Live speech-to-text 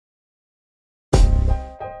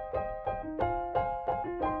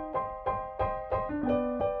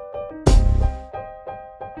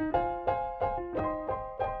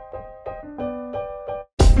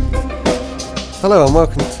Hello and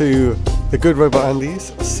welcome to The Good Robot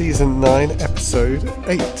Andy's Season 9, Episode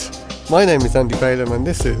 8. My name is Andy Balaam and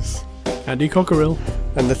this is... Andy Cockerill.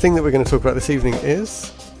 And the thing that we're going to talk about this evening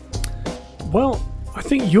is... Well, I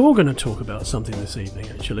think you're going to talk about something this evening,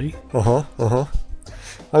 actually. I'm going to...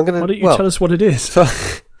 Why don't you tell us what it is? So,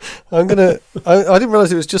 I didn't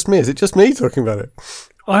realise it was just me. Is it just me talking about it?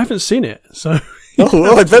 I haven't seen it, so...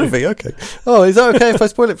 It better be, okay. Oh, is that okay if I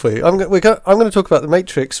spoil it for you? I'm going to talk about The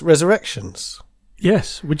Matrix Resurrections.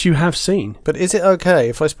 Yes, which you have seen. But is it okay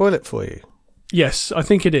if I spoil it for you? Yes, I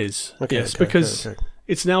think it is. Okay, yes, okay, because okay.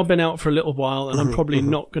 It's now been out for a little while, and I'm probably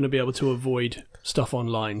not going to be able to avoid stuff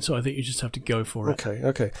online, so I think you just have to go for it.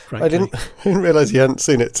 Okay. Frankly. I didn't realise you hadn't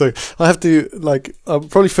seen it, so I have to,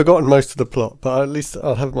 I've probably forgotten most of the plot, but at least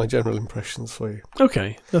I'll have my general impressions for you.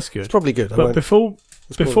 Okay, that's good. It's probably good. But before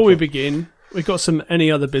we begin, we've got some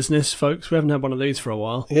any other business, folks. We haven't had one of these for a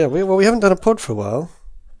while. Yeah, we haven't done a pod for a while.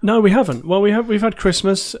 No, we haven't. Well, we've had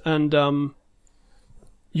Christmas, and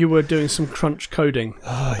you were doing some crunch coding.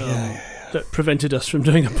 Oh, yeah. That prevented us from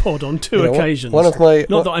doing a pod on two occasions. Not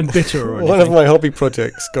that I'm bitter or anything. One of my hobby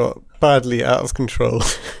projects got badly out of control.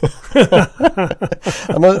 I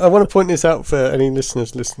want to point this out for any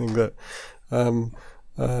listeners listening that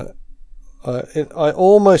I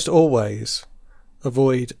almost always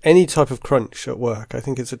avoid any type of crunch at work. I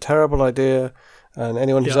think it's a terrible idea, and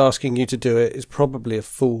anyone who's asking you to do it is probably a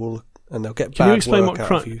fool, and they'll get bad work out of you. Can you explain what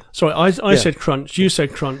crunch? Sorry, I said crunch. You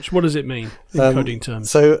said crunch. What does it mean in coding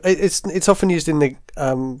terms? So it's often used in the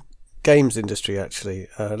games industry. Actually,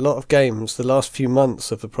 a lot of games. The last few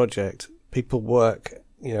months of the project, people work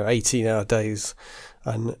 18-hour days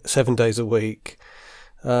and 7 days a week,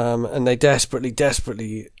 and they desperately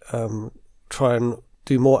try and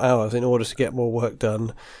do more hours in order to get more work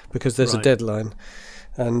done because there's a deadline,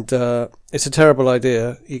 and it's a terrible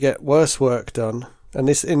idea. You get worse work done. And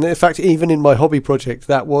this, in fact, even in my hobby project,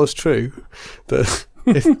 that was true. That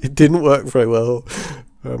it didn't work very well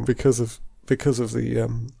because of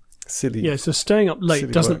the silly. Yeah, so staying up late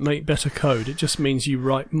doesn't work. make better code. It just means you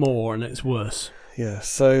write more and it's worse. Yeah.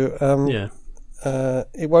 So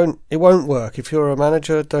it won't work if you're a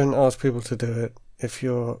manager. Don't ask people to do it. If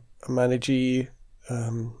you're a managee,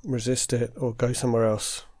 resist it or go somewhere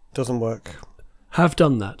else. It doesn't work. Have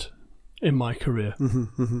done that in my career.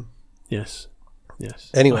 Mm-hmm. Yes.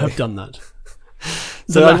 Anyway, I have done that.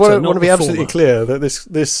 So I want to be absolutely clear that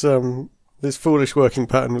this foolish working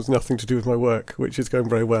pattern was nothing to do with my work, which is going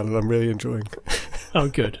very well, and I'm really enjoying. Oh,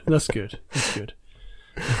 good. That's good.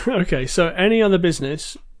 Okay, so any other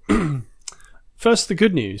business? First, the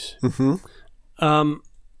good news. Mm-hmm.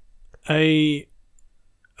 A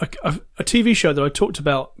TV show that I talked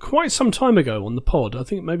about quite some time ago on the pod. I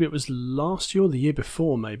think maybe it was last year or the year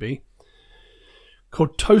before, maybe.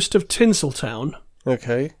 Called Toast of Tinseltown.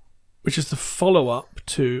 Okay. Which is the follow-up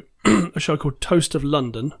to a show called Toast of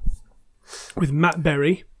London with Matt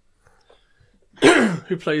Berry,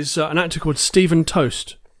 who plays an actor called Stephen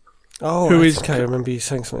Toast. Oh, I remember you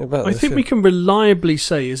saying something about this. I think we can reliably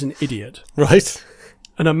say is an idiot. Right.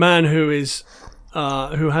 And a man who is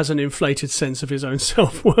who has an inflated sense of his own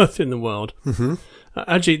self-worth in the world. Mm-hmm.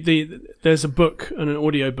 Actually, there's a book, an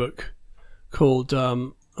audio book, called...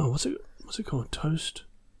 what's it called? Toast?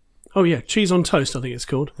 Oh yeah, Cheese on Toast, I think it's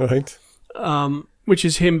called. Right. Which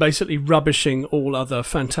is him basically rubbishing all other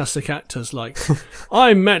fantastic actors, like,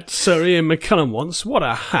 I met Sir Ian McKellen once, what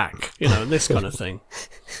a hack, this kind of thing.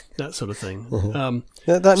 That sort of thing. Mm-hmm.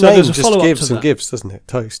 That so name just gives and gives, doesn't it?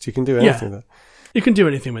 Toast. You can do anything with it. You can do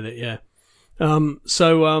anything with it, yeah.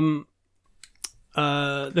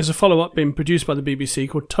 There's a follow-up being produced by the BBC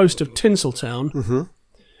called Toast of Tinseltown, mm-hmm.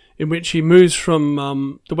 in which he moves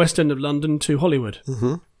from the West End of London to Hollywood,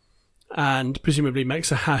 mm-hmm. and presumably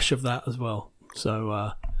makes a hash of that as well.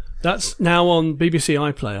 So that's now on BBC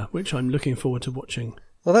iPlayer, which I'm looking forward to watching.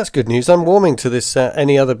 Well, that's good news. I'm warming to this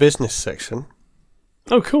any other business section.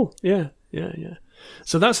 Oh, cool. Yeah.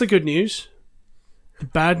 So that's the good news. The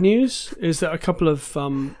bad news is that a couple of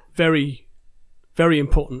very, very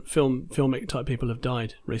important filmic type people have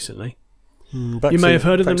died recently. You may have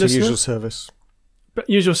heard of them, listener. Usual Service.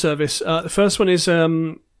 Usual Service. The first one is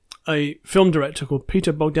a film director called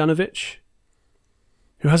Peter Bogdanovich,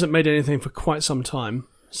 who hasn't made anything for quite some time,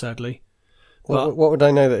 sadly. What would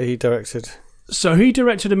I know that he directed? So he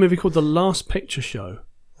directed a movie called The Last Picture Show.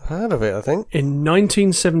 I've heard of it, I think. In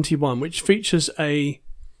 1971, which features a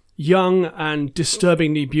young and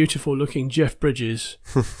disturbingly beautiful looking Jeff Bridges.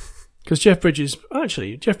 Because Jeff Bridges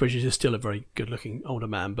is still a very good looking older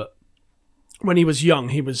man, but when he was young,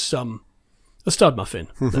 he was a stud muffin,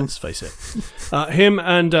 let's face it. Him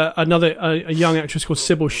and a young actress called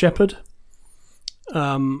Sybil Shepherd,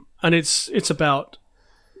 and And it's about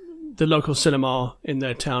the local cinema in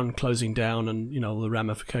their town closing down, and the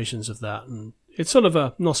ramifications of that, and it's sort of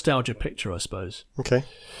a nostalgia picture, I suppose. Okay.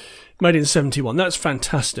 Made in 1971. That's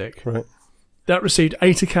fantastic. Right. That received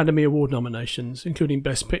 8 Academy Award nominations, including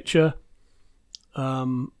Best Picture,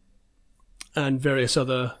 and various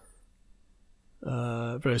other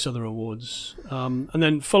awards. And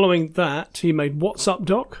then following that, he made What's Up,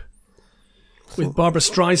 Doc? With Barbara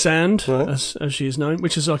Streisand, right. as she is known,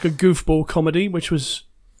 which is like a goofball comedy, which was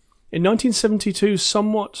in 1972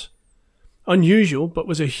 somewhat unusual, but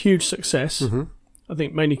was a huge success. Mm-hmm. I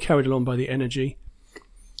think mainly carried along by the energy.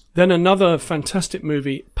 Then another fantastic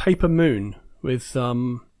movie, Paper Moon, with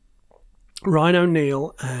Ryan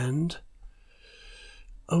O'Neal and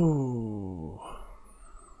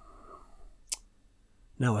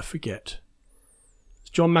now I forget. It's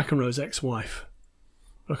John McEnroe's ex-wife.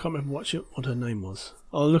 I can't remember what her name was.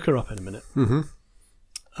 I'll look her up in a minute.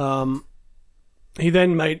 Mm-hmm. He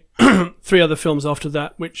then made 3 other films after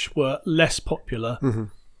that, which were less popular, mm-hmm.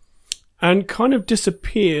 and kind of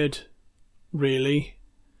disappeared, really.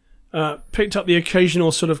 Picked up the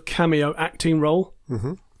occasional sort of cameo acting role,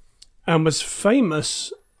 mm-hmm. and was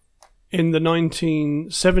famous in the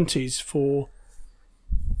 1970s for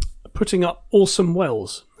putting up Orson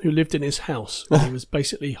Welles, who lived in his house. He was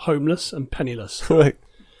basically homeless and penniless. Right.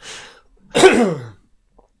 So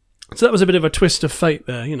that was a bit of a twist of fate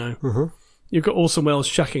there, Mm-hmm. You've got Orson Welles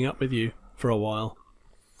shacking up with you for a while.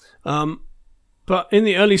 But in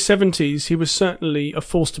the early 70s, he was certainly a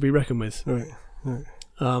force to be reckoned with. Right.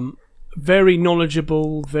 Very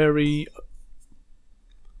knowledgeable, very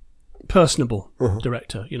personable uh-huh.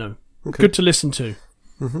 director, Okay. Good to listen to.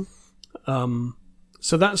 Mm-hmm.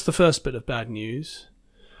 So that's the first bit of bad news.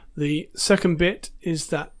 The second bit is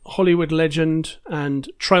that Hollywood legend and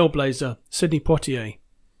trailblazer Sidney Poitier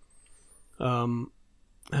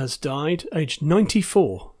has died, aged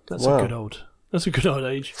 94. That's Wow. a good old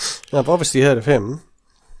age. I've obviously heard of him.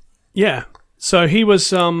 Yeah. So he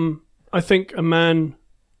was, I think, a man.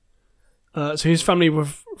 So his family were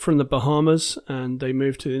from the Bahamas, and they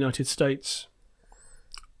moved to the United States.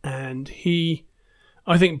 And he,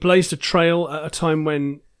 I think, blazed a trail at a time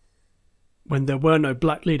when there were no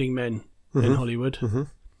black leading men mm-hmm. in Hollywood. Mm-hmm.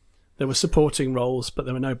 There were supporting roles, but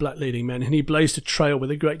there were no black leading men. And he blazed a trail with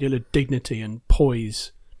a great deal of dignity and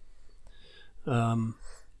poise.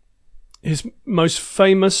 His most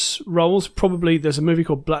famous roles, probably, there's a movie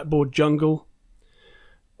called Blackboard Jungle,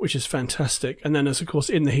 which is fantastic. And then there's, of course,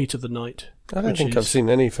 In the Heat of the Night. I don't think I've seen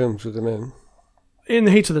any films with him in. In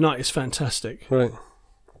the Heat of the Night is fantastic. Right.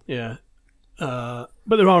 Yeah. But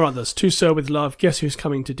there are others. To Sir with Love, Guess Who's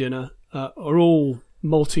Coming to Dinner, are all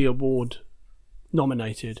multi-award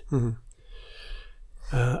nominated. Mm-hmm.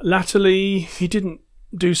 Latterly, he didn't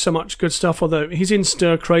do so much good stuff, although he's in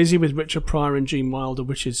Stir Crazy with Richard Pryor and Gene Wilder,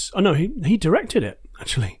 which is... Oh, no, he directed it,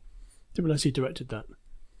 actually. Didn't realise he directed that.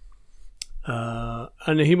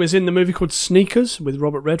 And he was in the movie called Sneakers with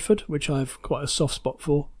Robert Redford, which I have quite a soft spot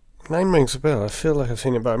for. Name rings a bell. I feel like I've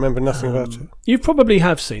seen it, but I remember nothing about it. You probably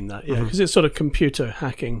have seen that, yeah, Mm-hmm. because it's sort of computer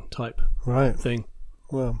hacking type Right. thing.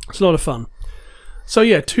 Well, It's a lot of fun. So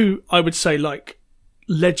yeah, 2, I would say, like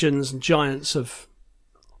legends and giants of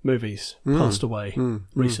movies passed away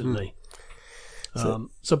recently. So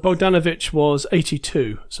Bogdanovich was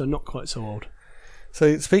 82, so not quite so old.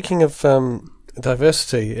 So speaking of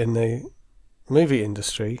diversity in the movie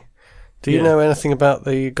industry, do you know anything about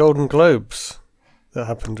the Golden Globes that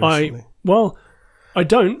happened recently? I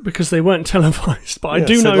don't, because they weren't televised, but I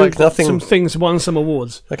do so know like some things won some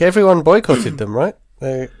awards. Like everyone boycotted them, right?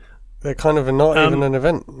 They're kind of not even an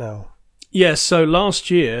event now. Yes, so last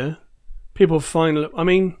year, people finally... I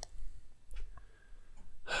mean,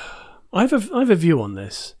 I have a view on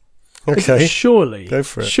this. Okay. Surely, go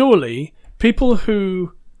for it. Surely, people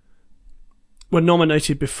who were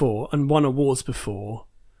nominated before and won awards before,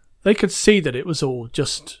 they could see that it was all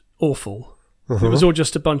just awful. Mm-hmm. It was all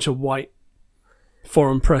just a bunch of white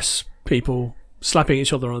foreign press people slapping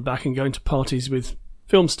each other on the back and going to parties with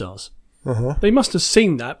film stars. Uh-huh. They must have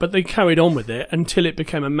seen that, but they carried on with it until it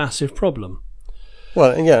became a massive problem.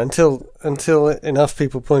 Well, yeah, until enough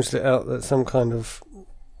people pointed it out that some kind of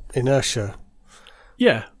inertia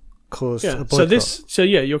caused a boycott. So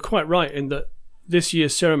you're quite right in that this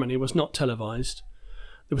year's ceremony was not televised.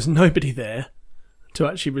 There was nobody there to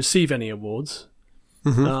actually receive any awards.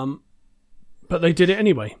 Mm-hmm. But they did it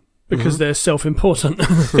anyway because they're self-important. They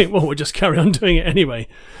think, well, we'll just carry on doing it anyway,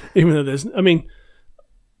 even though there's... I mean,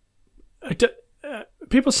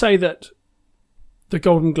 people say that the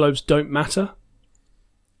Golden Globes don't matter,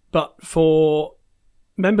 but for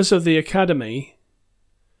members of the Academy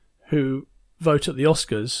who vote at the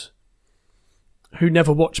Oscars who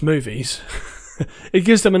never watch movies. It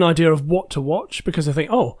gives them an idea of what to watch because they think,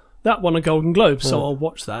 oh, that won a Golden Globe, so I'll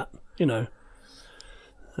watch that, you know.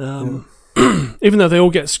 Even though they all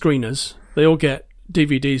get screeners, they all get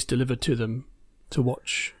DVDs delivered to them to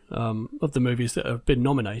watch of the movies that have been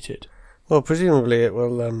nominated. Well, presumably it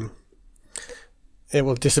will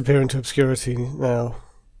disappear into obscurity now.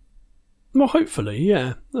 Well, hopefully,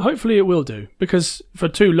 yeah. Hopefully it will do, because for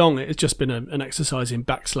too long it's just been an exercise in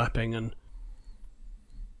backslapping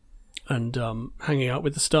and hanging out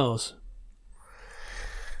with the stars.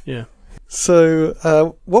 Yeah. So,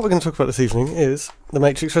 what we're going to talk about this evening is The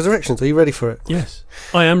Matrix Resurrections. Are you ready for it? Yes.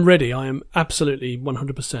 I am ready. I am absolutely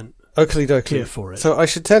 100% Oakley dokley. clear for it. So I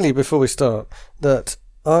should tell you before we start that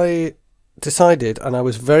I decided, and I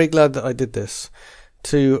was very glad that I did this,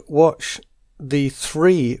 to watch the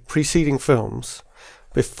 3 preceding films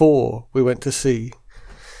before we went to see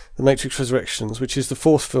The Matrix Resurrections, which is the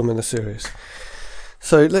 4th film in the series.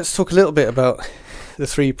 So let's talk a little bit about the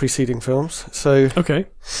 3 preceding films. So, okay.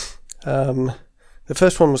 The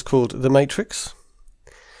first one was called The Matrix,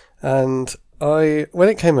 and when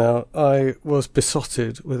it came out, I was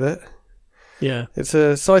besotted with it. Yeah. It's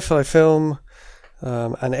a sci-fi film,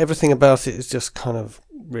 and everything about it is just kind of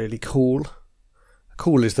really cool.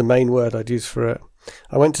 Cool is the main word I'd use for it.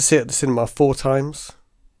 I went to see it at the cinema 4 times.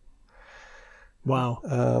 Wow.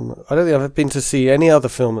 I don't think I've been to see any other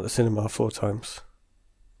film at the cinema 4 times.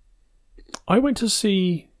 I went to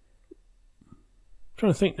see... I'm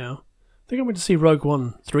trying to think now. I think I went to see Rogue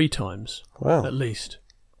One 3 times. Wow. At least.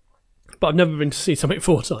 But I've never been to see something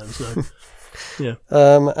 4 times, no. Yeah.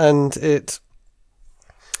 And it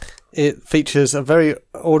features a very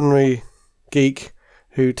ordinary geek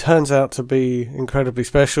who turns out to be incredibly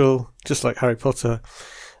special, just like Harry Potter,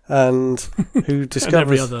 and who discovers... and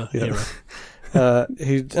every other hero.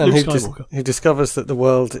 Who discovers that the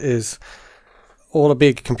world is all a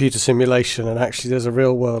big computer simulation, and actually there's a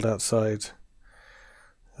real world outside.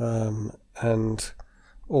 And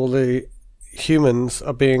all the humans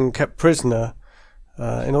are being kept prisoner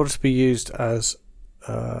in order to be used as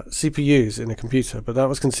CPUs in a computer, but that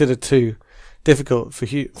was considered too difficult for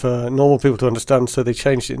normal people to understand, so they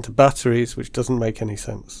changed it into batteries, which doesn't make any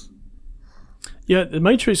sense. Yeah, The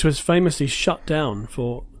Matrix was famously shut down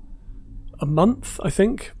for a month, I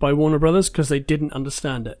think, by Warner Brothers because they didn't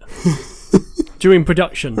understand it during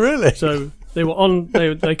production. Really? So they were on.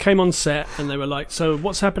 They came on set and they were like, "So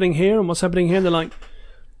what's happening here and what's happening here?" And they're like,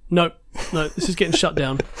 "No, this is getting shut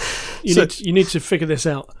down. You need to figure this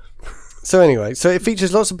out." So anyway, it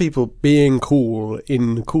features lots of people being cool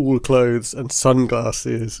in cool clothes and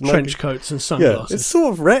sunglasses. Trench coats and sunglasses. Yeah, it's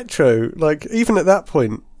sort of retro. Like, even at that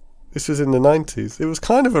point, this was in the 90s, it was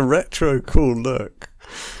kind of a retro cool look.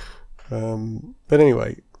 But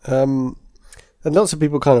anyway, and lots of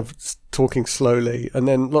people kind of talking slowly, and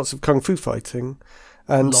then lots of kung fu fighting.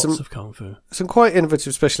 And lots of kung fu. Some quite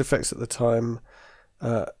innovative special effects at the time,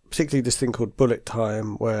 particularly this thing called bullet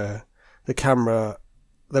time, where the camera...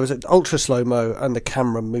 There was an ultra slow-mo and the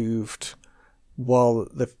camera moved while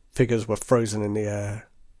the figures were frozen in the air.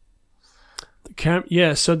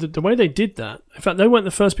 So the way they did that... In fact, they weren't the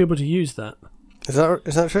first people to use that. Is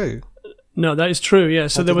that true? No, that is true, yeah.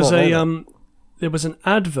 So there was an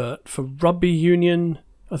advert for Rugby Union,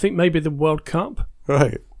 I think maybe the World Cup.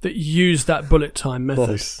 Right. That used that bullet time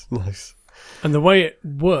method. Nice. And the way it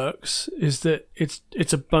works is that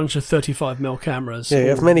it's a bunch of 35mm cameras. Yeah, you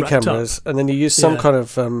have many cameras, and then you use some kind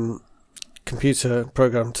of computer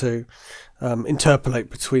program to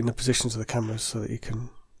interpolate between the positions of the cameras so that you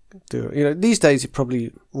can do it. You know, these days it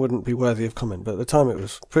probably wouldn't be worthy of comment, but at the time it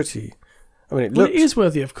was pretty... I mean, it is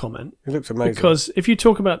worthy of comment. It looks amazing. Because if you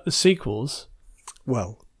talk about the sequels...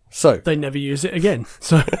 Well, so... They never use it again.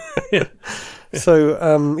 So, yeah. So,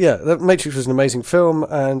 The Matrix was an amazing film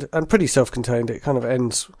and pretty self-contained. It kind of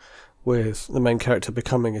ends with the main character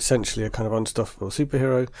becoming essentially a kind of unstoppable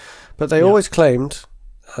superhero. But they always claimed,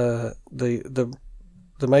 the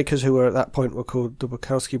makers who were at that point were called the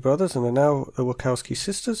Wachowski brothers and are now the Wachowski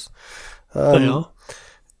sisters. They are?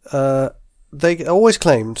 They always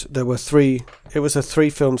claimed there were 3... It was a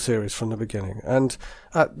 3-film series from the beginning. And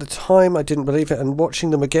at the time, I didn't believe it. And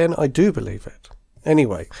watching them again, I do believe it.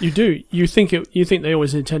 Anyway, you do. You think they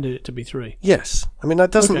always intended it to be 3? Yes. I mean,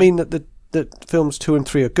 that doesn't mean that films 2 and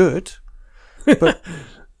 3 are good, but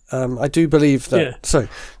I do believe that. Yeah. So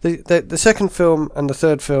the second film and the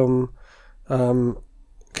third film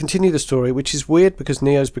continue the story, which is weird because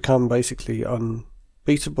Neo's become basically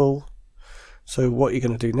unbeatable. So what are you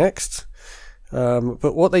going to do next?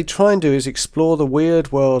 But what they try and do is explore the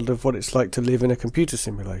weird world of what it's like to live in a computer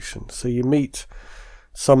simulation. So you meet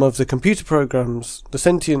some of the computer programs, the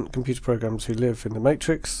sentient computer programs who live in the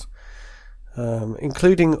Matrix,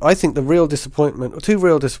 including, I think, two real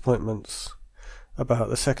disappointments about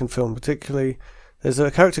the second film particularly. There's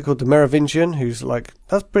a character called the Merovingian who's like,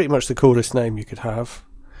 that's pretty much the coolest name you could have,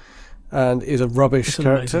 and is a rubbish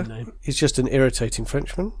character. Name. He's just an irritating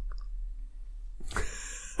Frenchman.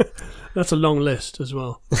 That's a long list as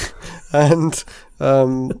well. And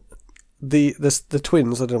the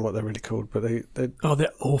twins, I don't know what they're really called, but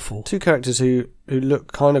they're awful. Two characters who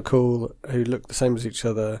look kind of cool, who look the same as each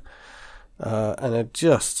other, and are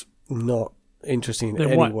just not interesting in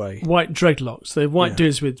any way. White dreadlocks. They're white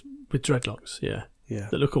dudes with dreadlocks. Yeah.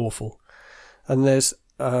 That look awful. And there's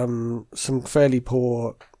some fairly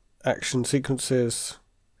poor action sequences.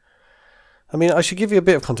 I mean, I should give you a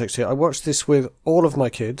bit of context here. I watched this with all of my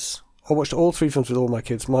kids. I watched all three films with all my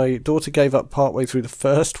kids. My daughter gave up partway through the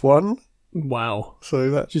first one. Wow.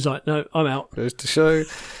 So she's like, no, I'm out. Goes to show.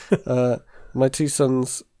 My two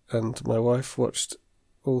sons and my wife watched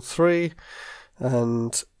all three,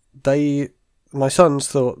 and my sons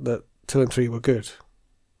thought that 2 and 3 were good.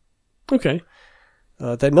 Okay.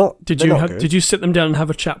 They're not. Did you sit them down and have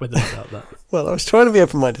a chat with them about that? Well, I was trying to be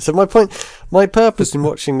open-minded. So my purpose in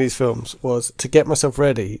watching these films was to get myself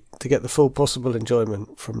ready to get the full possible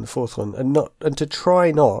enjoyment from the fourth one, and to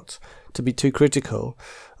try not to be too critical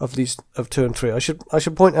of 2 and 3. I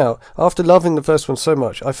should point out, after loving the first one so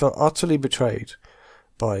much, I felt utterly betrayed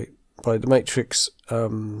by The Matrix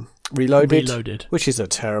Reloaded, which is a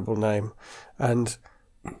terrible name, and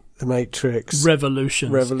The Matrix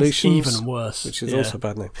Revolutions, even worse, which is also a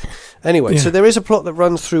bad name. Anyway, so there is a plot that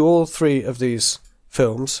runs through all three of these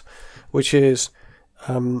films, which is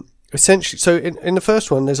essentially. So in the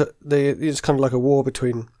first one, it's kind of like a war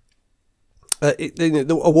between.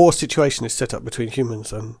 A war situation is set up between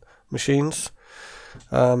humans and machines.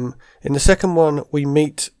 In the second one, we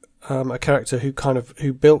meet a character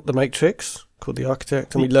who built the Matrix, called the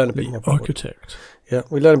Architect, and we learn a bit more about Architect.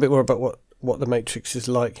 We learn a bit more about what the Matrix is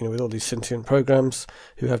like, with all these sentient programs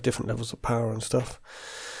who have different levels of power and stuff.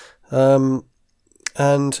 And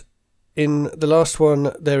in the last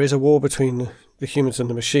one, there is a war between the humans and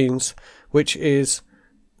the machines, which is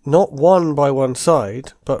not won by one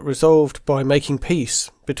side, but resolved by making peace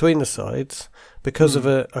between the sides because of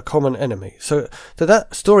a common enemy. So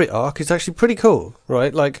that story arc is actually pretty cool,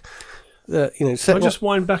 right? Like, I'll just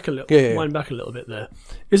wind back a little. Wind back a little bit there.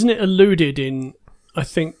 Isn't it alluded in, I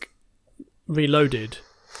think, Reloaded,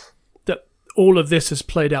 that all of this has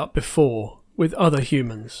played out before with other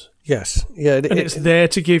humans? Yes. Yeah. And it's there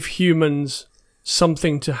to give humans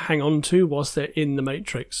something to hang on to whilst they're in the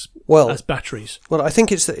Matrix as batteries. Well, I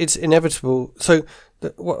think it's inevitable. So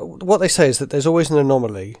what they say is that there's always an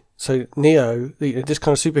anomaly. So Neo, this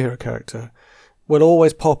kind of superhero character, will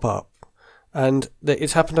always pop up. And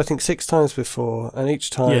it's happened, I think, 6 times before. And each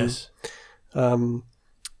time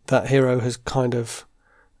that hero has kind of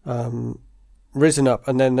risen up,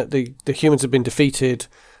 and then the humans have been defeated,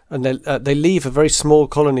 and they leave a very small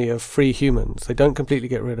colony of free humans. They don't completely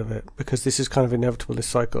get rid of it because this is kind of inevitable. This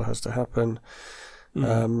cycle has to happen.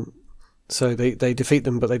 So they defeat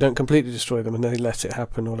them, but they don't completely destroy them, and they let it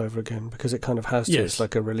happen all over again because it kind of has to. It's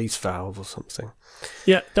like a release valve or something.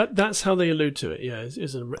 Yeah, that's how they allude to it. Yeah,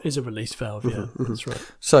 is a release valve. Yeah, that's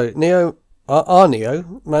right. So Neo, our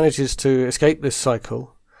Neo, manages to escape this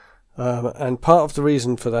cycle, and part of the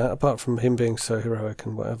reason for that, apart from him being so heroic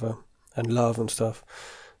and whatever, and love and stuff,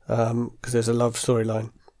 because there's a love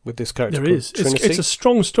storyline with this character. There is. It's a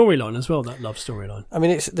strong storyline as well, that love storyline. I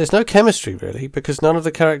mean, there's no chemistry really because none of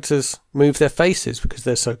the characters move their faces because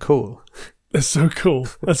they're so cool. They're so cool.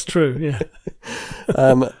 That's true. Yeah.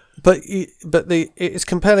 But it's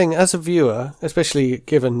compelling as a viewer, especially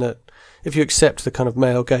given that if you accept the kind of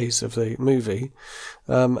male gaze of the movie,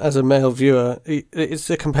 as a male viewer, it's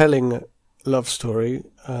a compelling love story.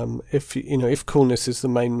 If coolness is the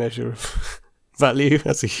main measure of value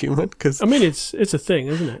as a human, because I mean it's a thing,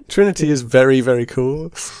 isn't it? Trinity is very, very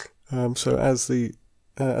cool. So as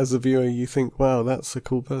the viewer, you think, wow, that's a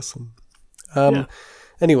cool person.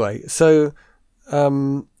 Anyway, so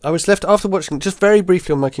I was left after watching, just very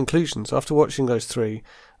briefly on my conclusions. After watching those three,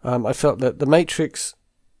 I felt that The Matrix,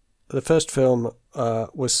 the first film,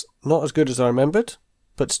 was not as good as I remembered,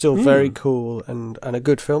 but still very cool and a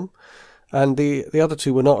good film. And the other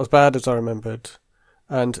two were not as bad as I remembered.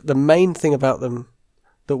 And the main thing about them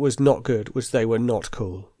that was not good was they were not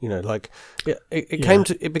cool.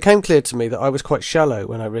 It became clear to me that I was quite shallow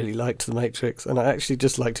when I really liked The Matrix, and I actually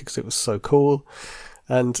just liked it because it was so cool.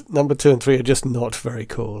 And number 2 and 3 are just not very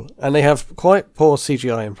cool. And they have quite poor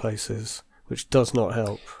CGI in places, which does not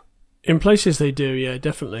help. In places they do, yeah,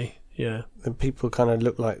 definitely. Yeah. The people kind of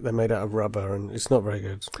look like they're made out of rubber, and it's not very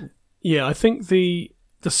good. Yeah, I think the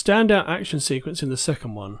standout action sequence in the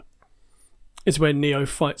second one is when Neo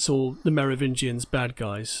fights all the Merovingians' bad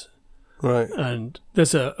guys. Right. And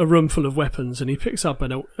there's a room full of weapons, and he picks up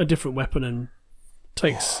a different weapon and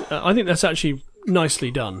takes... I think that's actually nicely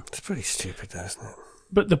done. It's pretty stupid, though, isn't it?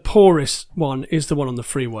 But the poorest one is the one on the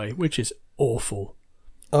freeway, which is awful.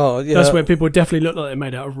 Oh, yeah. That's where people definitely look like they're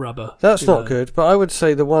made out of rubber. That's not good, but I would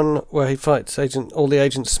say the one where he fights all the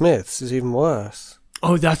Agent Smiths is even worse.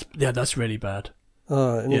 Oh, that's really bad.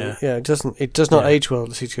 Oh, yeah. It does not age well,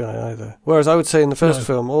 the CGI either. Whereas I would say in the first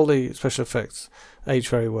film, all the special effects age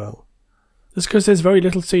very well. That's because there's very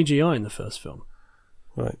little CGI in the first film.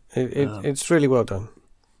 Right. It's really well done.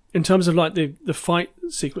 In terms of like the fight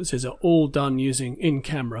sequences are all done using in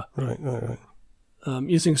camera. Right.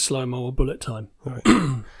 Using slow-mo or bullet time.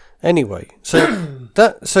 Right. Anyway, so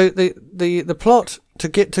the plot,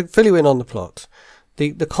 to fill you in on the plot,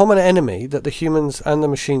 the common enemy that the humans and the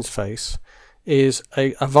machines face is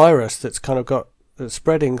a virus that's that's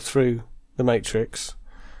spreading through the Matrix,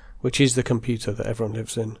 which is the computer that everyone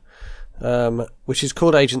lives in, which is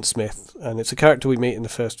called Agent Smith, and it's a character we meet in the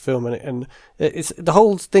first film, and it's the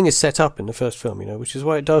whole thing is set up in the first film, which is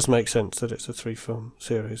why it does make sense that it's a 3-film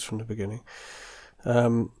series from the beginning.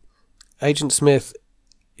 Agent Smith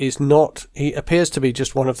he appears to be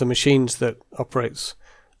just one of the machines that operates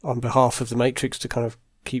on behalf of the Matrix to kind of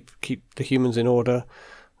keep the humans in order,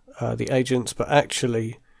 the agents, but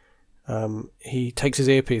actually he takes his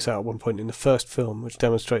earpiece out at one point in the first film, which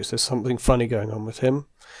demonstrates there's something funny going on with him.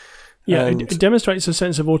 Yeah, it demonstrates a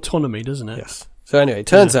sense of autonomy, doesn't it? Yes. So anyway, it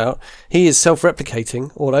turns out he is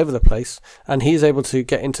self-replicating all over the place, and he is able to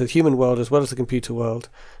get into the human world as well as the computer world,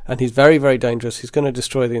 and he's very, very dangerous. He's going to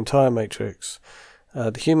destroy the entire Matrix.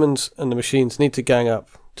 The humans and the machines need to gang up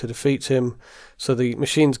to defeat him, so the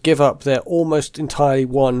machines give up their almost entirely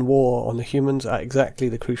won war on the humans at exactly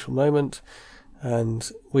the crucial moment,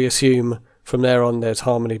 and we assume from there on there's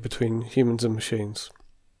harmony between humans and machines.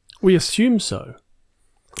 We assume so.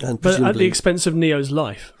 But at the expense of Neo's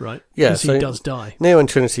life, right? Yeah, because he does die. Neo and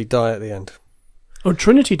Trinity die at the end. Oh,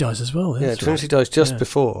 Trinity dies as well. Yeah, Trinity dies just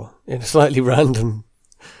before in a slightly random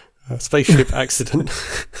spaceship accident.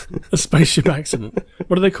 A spaceship accident.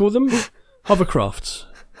 What do they call them? Hovercrafts.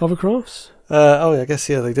 Hovercrafts? I guess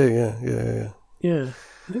they do. Yeah. Yeah,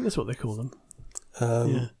 I think that's what they call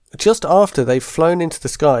them. Just after they've flown into the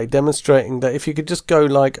sky, demonstrating that if you could just go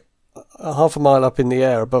like a half a mile up in the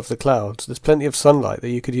air above the clouds, there's plenty of sunlight that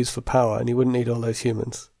you could use for power, and you wouldn't need all those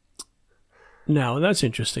humans. Now that's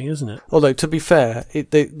interesting, isn't it? Although, to be fair,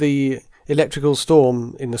 the electrical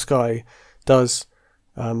storm in the sky does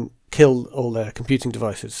kill all their computing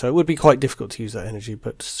devices, so it would be quite difficult to use that energy,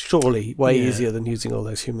 but surely way easier than using all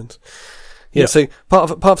those humans. Yeah, so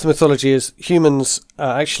part of the mythology is humans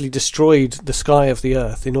actually destroyed the sky of the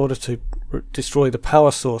Earth in order to destroy the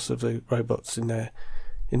power source of the robots in their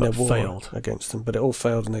war against them, but it all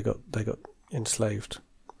failed and they got enslaved.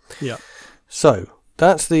 Yeah. So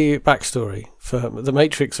that's the backstory for the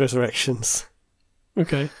Matrix Resurrections.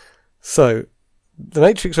 Okay. So the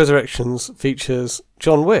Matrix Resurrections features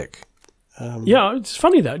John Wick. It's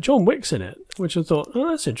funny that John Wick's in it, which I thought,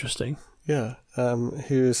 that's interesting. Yeah, who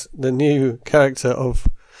is the new character of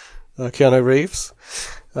Keanu Reeves,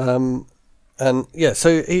 so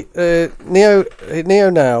Neo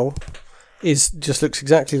now just looks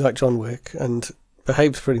exactly like John Wick and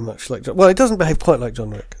behaves pretty much like John. Well, it doesn't behave quite like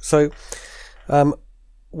John Wick. So,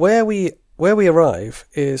 where we arrive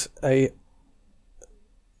is a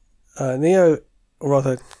Neo, or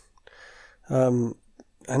rather, and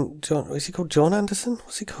John. Is he called John Anderson?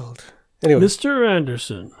 What's he called? Anyway, Mr.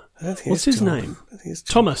 Anderson. I don't think What's his name? I think it's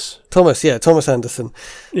Thomas. Thomas, Thomas Anderson.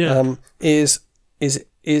 Yeah. Is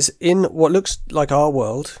in what looks like our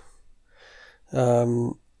world.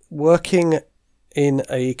 Working in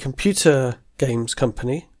a computer games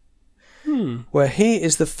company, where he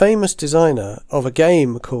is the famous designer of a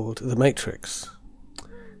game called The Matrix.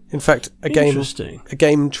 In fact, a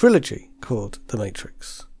game trilogy called The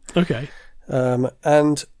Matrix. Okay.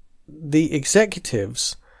 And the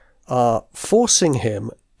executives are forcing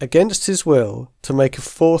him against his will to make a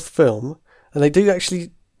fourth film, and they do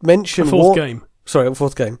actually mention a fourth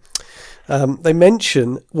game. They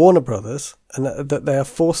mention Warner Brothers and that they are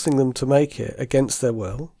forcing them to make it against their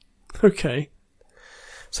will. Okay.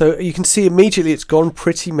 So you can see immediately it's gone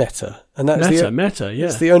pretty meta, and that's meta. Yeah,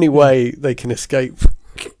 it's the only way they can escape.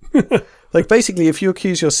 Like basically, if you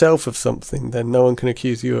accuse yourself of something, then no one can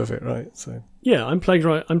accuse you of it, right? So yeah, I'm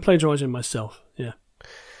plagiarizing myself. Yeah.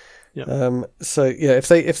 Yeah. So yeah, if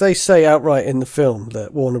they say outright in the film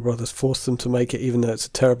that Warner Brothers forced them to make it, even though it's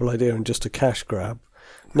a terrible idea and just a cash grab,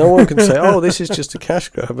 no one can say, "Oh, this is just a cash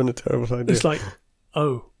grab and a terrible idea." It's like,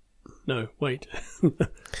 oh, no, wait.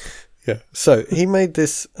 Yeah. So he made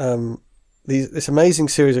this this amazing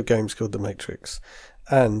series of games called The Matrix,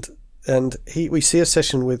 and we see a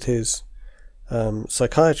session with his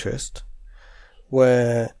psychiatrist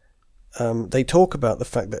where they talk about the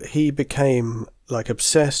fact that he became like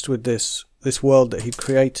obsessed with this world that he'd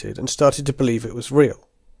created and started to believe it was real.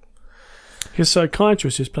 His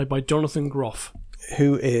psychiatrist is played by Jonathan Groff.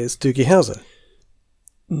 Who is Doogie Howser?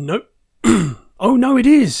 Nope. Oh, no, it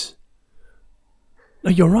is.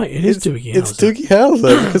 No, you're right. It is Doogie Howser. It's Doogie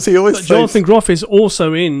Howser because he always Jonathan Groff is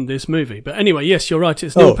also in this movie. But anyway, yes, you're right.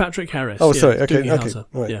 It's Neil Patrick Harris. Oh, sorry. Okay. Doogie Howser.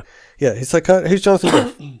 Right. Yeah. Yeah. His who's Jonathan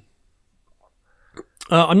Groff?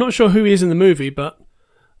 I'm not sure who he is in the movie, but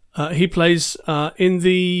he plays in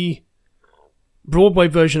the Broadway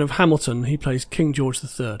version of Hamilton. He plays King George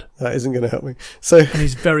III. That isn't going to help me. And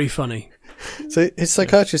he's very funny. So his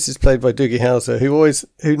psychiatrist is played by Doogie Howser,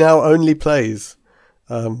 who now only plays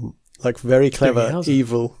like very clever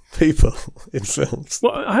evil people in films.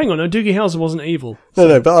 Well, hang on, no, Doogie Howser wasn't evil. So.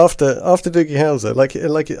 No, but after Doogie Howser, like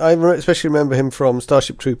I especially remember him from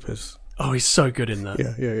Starship Troopers. Oh, he's so good in that.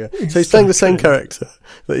 Yeah. So he's playing the same character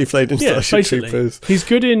that he played in Starship Troopers. He's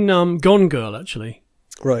good in Gone Girl, actually.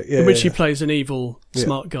 Right, yeah. In which he plays an evil,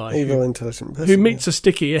 smart guy. Evil, intelligent person. Who meets a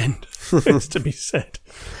sticky end, it's to be said.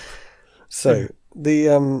 So,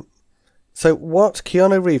 so what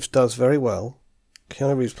Keanu Reeves does very well,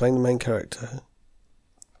 Keanu Reeves playing the main character,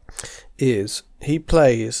 is he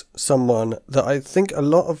plays someone that I think a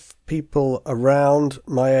lot of people around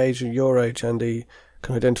my age and your age, Andy,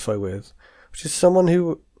 can identify with, which is someone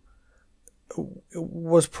who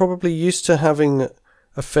was probably used to having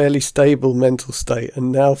a fairly stable mental state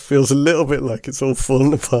and now feels a little bit like it's all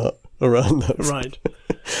fallen apart around that. Right.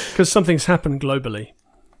 Because something's happened globally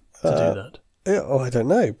to do that. Yeah, I don't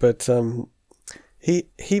know, but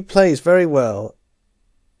he plays very well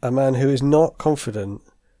a man who is not confident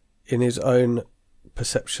in his own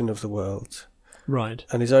perception of the world. Right.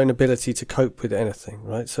 And his own ability to cope with anything,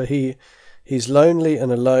 right? So he's lonely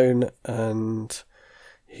and alone, and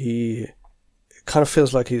he kind of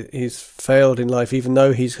feels like he's failed in life, even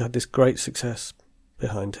though he's had this great success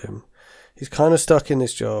behind him. He's kind of stuck in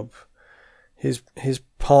this job. His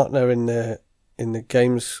partner in the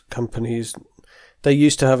games companies, they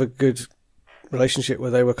used to have a good relationship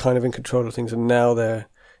where they were kind of in control of things, and now they're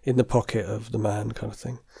in the pocket of the man, kind of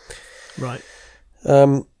thing. Right.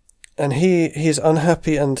 And he's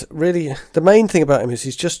unhappy, and really the main thing about him is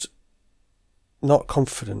he's just not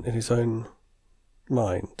confident in his own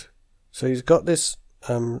mind. So he's got this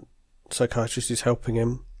psychiatrist who's helping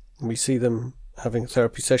him, and we see them having a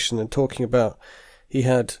therapy session and talking about he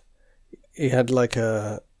had like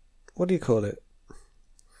a, what do you call it?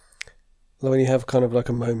 When you have kind of like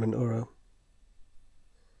a moment or a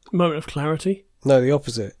moment of clarity? No, the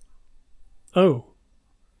opposite. Oh.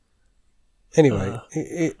 Anyway,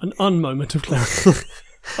 an unmoment of clarity.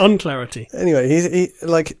 Unclarity. Anyway,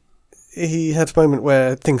 he had a moment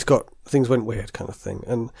where things went weird, kind of thing.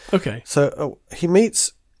 And okay. So he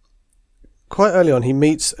meets quite early on. He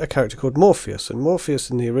meets a character called Morpheus, and Morpheus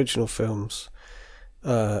in the original films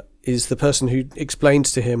is the person who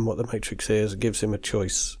explains to him what the Matrix is and gives him a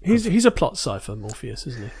choice. He's a plot cipher, Morpheus,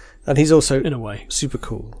 isn't he? And he's also in a way super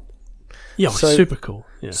cool. Yeah, super cool.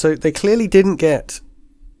 Yeah. So they clearly didn't get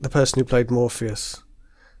the person who played Morpheus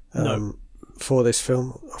for this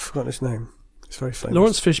film. I've forgotten his name. It's very famous.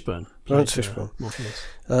 Lawrence Fishburne. Morpheus.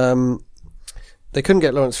 They couldn't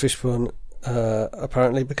get Lawrence Fishburne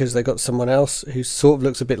apparently because they got someone else who sort of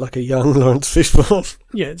looks a bit like a young Lawrence Fishburne.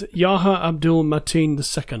 Yeah, it's Yahya Abdul Mateen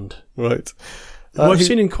II. Right. I've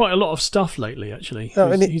seen him quite a lot of stuff lately, actually.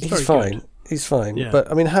 He's fine. Good. He's fine. Yeah. But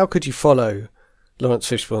I mean, how could you follow Lawrence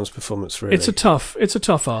Fishburne's performance? Really, it's a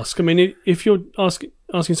tough ask. I mean, if you're asking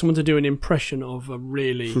someone to do an impression of a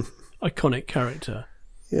really iconic character,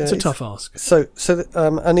 it's a tough ask. So,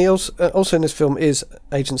 and he also in this film is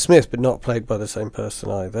Agent Smith, but not played by the same person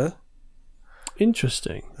either.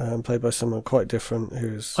 Interesting. Played by someone quite different.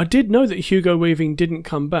 I did know that Hugo Weaving didn't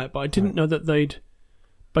come back, but I didn't know that they'd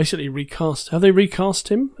basically recast. Have they recast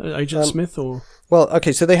him, Agent Smith, or? Well,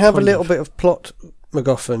 okay, so they have a little bit of plot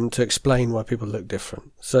MacGuffin to explain why people look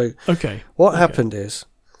different. So, what happened is,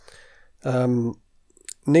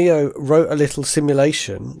 Neo wrote a little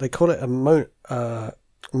simulation. They call it a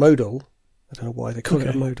modal. I don't know why they call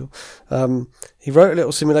it a modal. He wrote a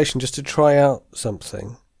little simulation just to try out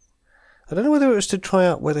something. I don't know whether it was to try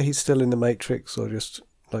out whether he's still in the Matrix or just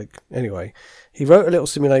like, anyway, he wrote a little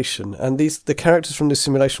simulation, and the characters from this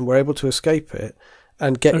simulation were able to escape it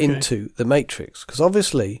and get into the Matrix. Because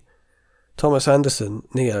obviously, Thomas Anderson,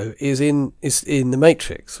 Neo, is in the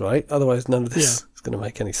Matrix, right? Otherwise, none of this is going to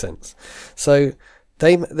make any sense. So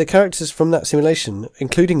the characters from that simulation,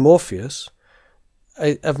 including Morpheus,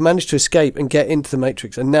 have managed to escape and get into the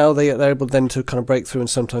Matrix, and now they're able then to kind of break through and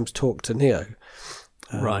sometimes talk to Neo.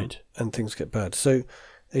 Right. And things get bad. So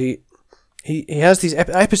he has these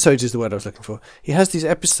episodes is the word I was looking for. He has these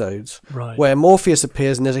episodes where Morpheus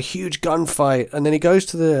appears and there's a huge gunfight, and then he goes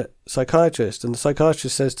to the psychiatrist, and the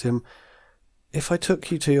psychiatrist says to him, "If I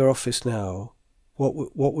took you to your office now,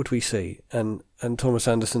 what would we see?" And Thomas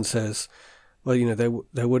Anderson says, "Well,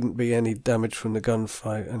 there wouldn't be any damage from the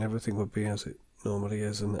gunfight, and everything would be as it normally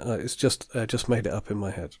is." And it's just I just made it up in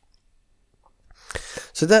my head.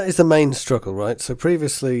 So that is the main struggle, right? So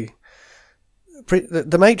previously,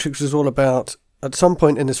 the Matrix was all about, at some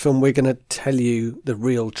point in this film, we're going to tell you the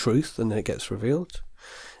real truth, and then it gets revealed.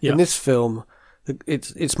 Yep. In this film,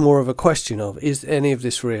 it's more of a question of, is any of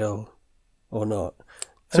this real or not?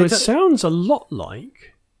 So it sounds a lot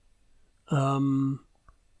like,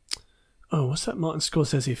 what's that Martin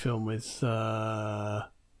Scorsese film with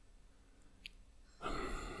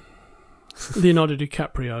Leonardo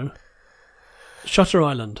DiCaprio? Shutter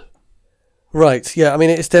Island. Right, yeah. I mean,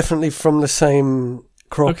 it's definitely from the same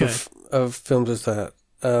crop of films as that.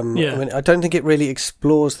 I mean, I don't think it really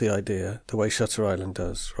explores the idea the way Shutter Island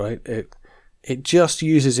does, right? It just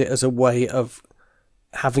uses it as a way of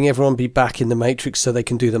having everyone be back in the Matrix so they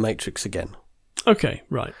can do the Matrix again. Okay,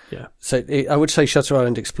 right, yeah. So I would say Shutter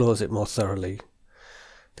Island explores it more thoroughly,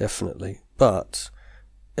 definitely. But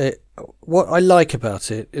what I like about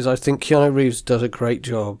it is I think Keanu Reeves does a great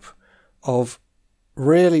job of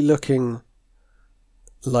really looking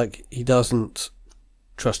like he doesn't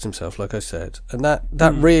trust himself, like I said, and that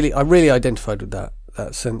really, I really identified with that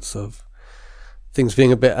sense of things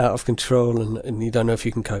being a bit out of control and you don't know if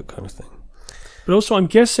you can cope, kind of thing. But also, I'm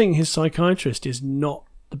guessing his psychiatrist is not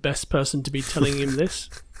the best person to be telling him this.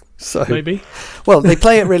 So maybe. Well, they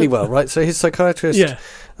play it really well, right? So his psychiatrist,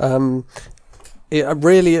 it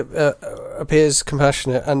really appears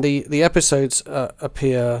compassionate, and the episodes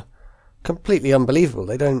appear completely unbelievable.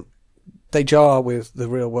 They jar with the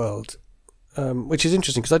real world, which is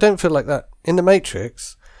interesting because I don't feel like that in the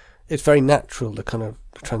Matrix. It's very natural, the kind of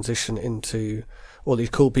transition into all these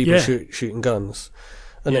cool people shooting guns,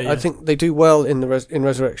 and I think they do well in in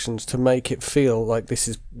Resurrections to make it feel like this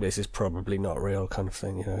is probably not real, kind of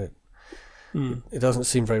thing. It doesn't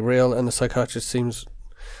seem very real, and the psychiatrist seems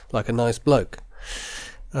like a nice bloke.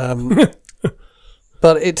 But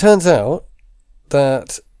it turns out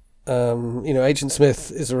that Agent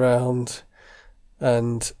Smith is around,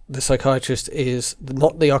 and the psychiatrist is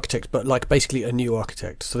not the architect, but like basically a new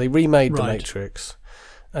architect. So they remade the Matrix,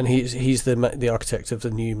 and he's the architect of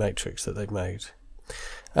the new Matrix that they've made.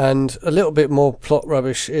 And a little bit more plot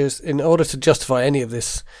rubbish is, in order to justify any of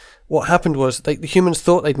this, what happened was the humans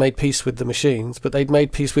thought they'd made peace with the machines, but they'd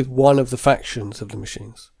made peace with one of the factions of the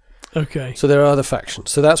machines. Okay. So there are other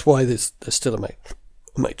factions. So that's why there's still a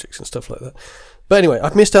Matrix and stuff like that. But anyway,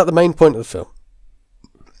 I've missed out the main point of the film.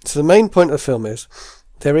 So the main point of the film is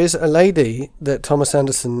there is a lady that Thomas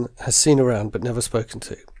Anderson has seen around but never spoken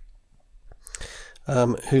to,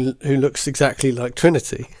 who looks exactly like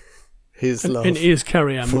Trinity, his love. And it is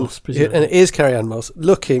Carrie-Anne Moss, presumably. And it is Carrie-Anne Moss,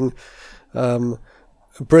 looking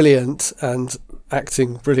brilliant and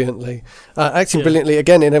acting brilliantly. Brilliantly,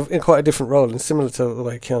 again, in quite a different role, and similar to the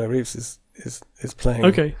way Keanu Reeves is playing.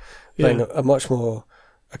 Okay. Playing a much more...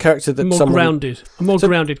 a character that a more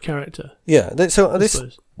grounded character. Yeah. So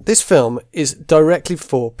this film is directly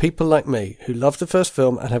for people like me who loved the first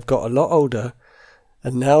film and have got a lot older,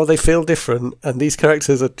 and now they feel different, and these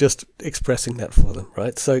characters are just expressing that for them,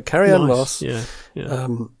 right? So Carrie-Anne Moss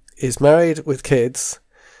is married with kids,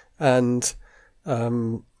 and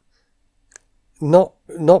not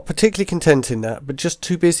particularly content in that, but just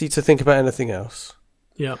too busy to think about anything else.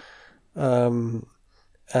 Yeah.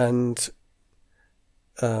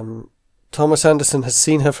 Thomas Anderson has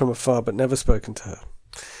seen her from afar but never spoken to her,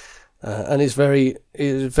 and is very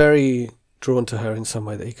drawn to her in some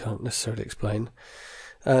way that he can't necessarily explain.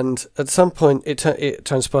 And at some point, it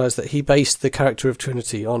transpires that he based the character of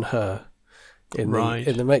Trinity on her in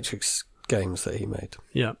the Matrix games that he made.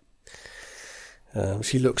 Yeah,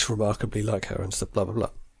 she looks remarkably like her and stuff. Blah blah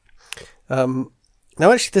blah.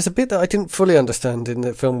 Now, actually, there's a bit that I didn't fully understand in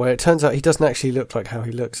the film where it turns out he doesn't actually look like how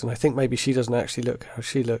he looks, and I think maybe she doesn't actually look how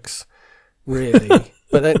she looks, really.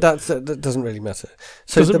 But that doesn't really matter.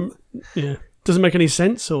 So doesn't make any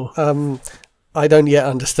sense, or I don't yet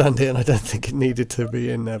understand it, and I don't think it needed to be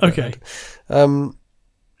in there. Okay.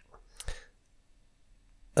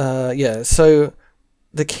 Yeah. So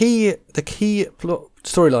the key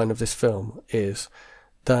storyline of this film is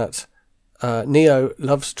that Neo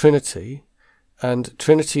loves Trinity, and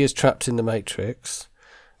Trinity is trapped in the Matrix.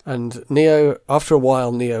 And Neo, after a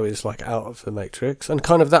while, Neo is like out of the Matrix, and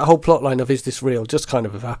kind of that whole plot line of is this real just kind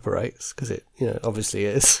of evaporates because it, obviously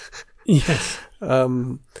is. Yes.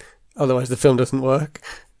 Otherwise, the film doesn't work.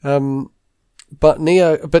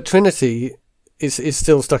 But Trinity is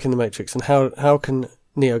still stuck in the Matrix, and how can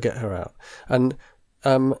Neo get her out? And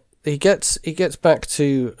he gets back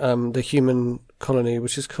to the human colony,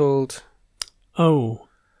 which is called Zion.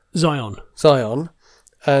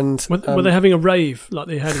 And were they having a rave like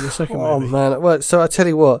they had in the second movie? Oh man! Well, so I tell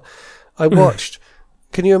you what, I watched.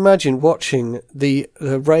 Can you imagine watching the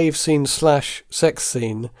rave scene / sex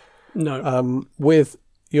scene? No. With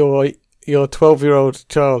your 12-year-old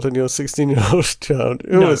child and your 16-year-old child.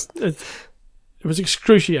 It was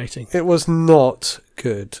excruciating. It was not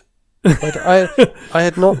good. Like I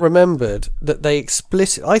had not remembered that they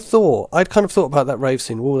I'd kind of thought about that rave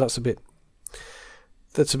scene. Oh, that's a bit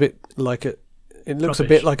like it. It looks Rubbish. a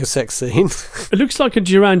bit like a sex scene. It looks like a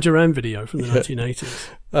Duran Duran video from the 1980s.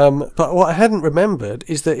 But what I hadn't remembered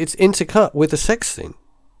is that it's intercut with a sex scene.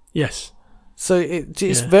 Yes. So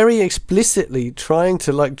it's very explicitly trying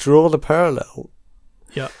to like draw the parallel.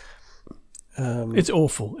 Yeah. It's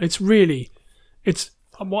awful. It's what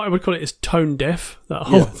I would call it is tone deaf. That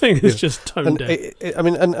whole thing is just tone deaf.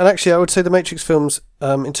 And actually I would say the Matrix films,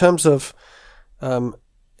 in terms of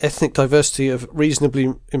ethnic diversity of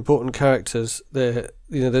reasonably important characters,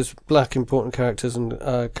 there's black important characters and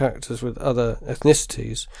characters with other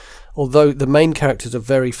ethnicities, although the main characters are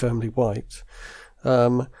very firmly white.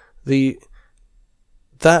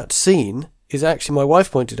 That scene is actually, my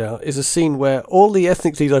wife pointed out, is a scene where all the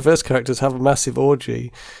ethnically diverse characters have a massive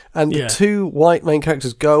orgy, and the two white main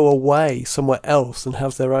characters go away somewhere else and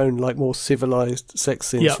have their own like more civilized sex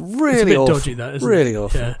scenes. Yeah, really it's a bit awful. dodgy, that isn't really it?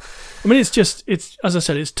 awful. Yeah. I mean, it's as I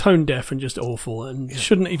said, it's tone deaf and just awful, and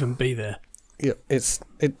shouldn't even be there. Yeah,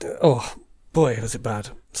 oh boy, was it bad.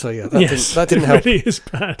 So yeah, that didn't help. It really is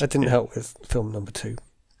bad. That didn't help with film number 2.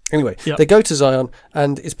 Anyway, they go to Zion,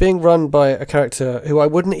 and it's being run by a character who I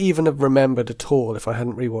wouldn't even have remembered at all if I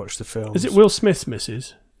hadn't rewatched the film. Is it Will Smith's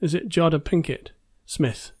missus? Is it Jada Pinkett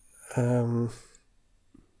Smith? I don't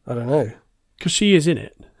know. Because she is in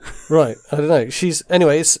it. Right, I don't know. It's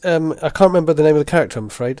I can't remember the name of the character, I'm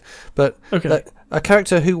afraid, but a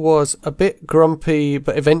character who was a bit grumpy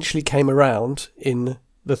but eventually came around in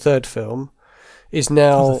the third film is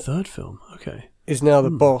now... the third film, okay. Is now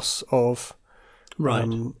the boss of...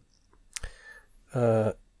 Right.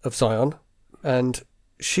 Of Zion, and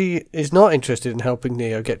she is not interested in helping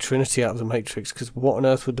Neo get Trinity out of the Matrix, because what on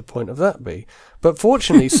earth would the point of that be? But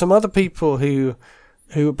fortunately, some other people who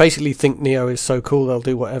basically think Neo is so cool they'll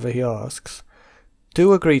do whatever he asks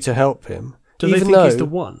do agree to help him. Do they think he's the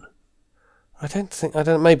one?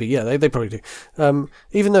 Maybe, yeah, they probably do.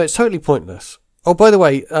 Even though it's totally pointless. Oh, by the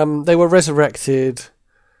way, they were resurrected.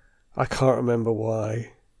 I can't remember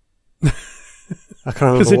why. I can't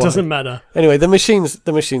remember because it why. doesn't matter. Anyway, the machines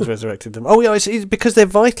resurrected them. Oh yeah, it's because they're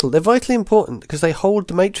vital. They're vitally important because they hold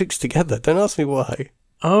the Matrix together. Don't ask me why.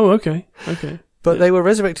 Oh, okay. But they were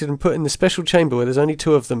resurrected and put in the special chamber where there's only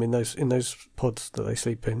 2 of them in those pods that they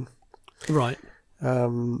sleep in. Right.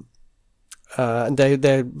 And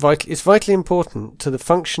they're vital. It's vitally important to the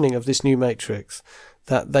functioning of this new Matrix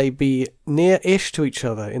that they be near-ish to each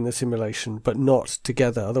other in the simulation, but not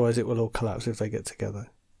together. Otherwise, it will all collapse if they get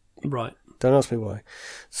together. Right. Don't ask me why.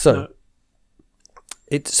 So,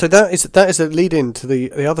 that is a lead in to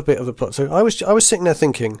the other bit of the plot. So I was sitting there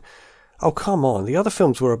thinking, oh come on, the other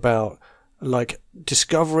films were about like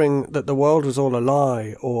discovering that the world was all a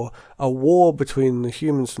lie, or a war between the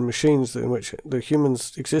humans and machines in which the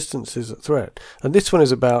human's existence is at threat. And this one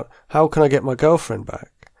is about how can I get my girlfriend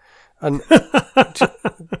back. And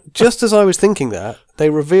just as I was thinking that, they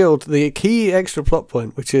revealed the key extra plot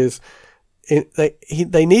point, which is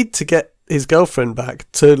they need to get his girlfriend back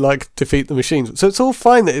to like defeat the machines. So it's all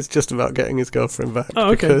fine that it's just about getting his girlfriend back.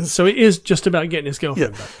 Oh, okay. So it is just about getting his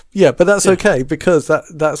girlfriend back. Yeah, but that's okay because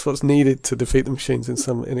that's what's needed to defeat the machines in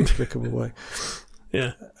some inexplicable way.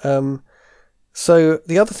 Yeah. So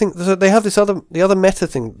the other thing, so they have the other meta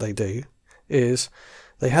thing that they do is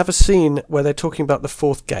they have a scene where they're talking about the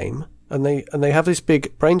 4th game, and they have this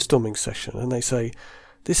big brainstorming session, and they say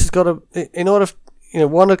this has got to, in order,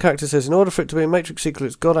 one of the characters says in order for it to be a Matrix sequel,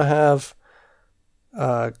 it's got to have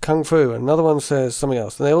kung fu, and another one says something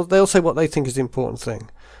else, and they all say what they think is the important thing,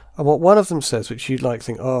 And what one of them says, which you'd like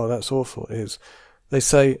think, oh, that's awful, is they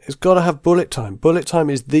say it's got to have bullet time. Bullet time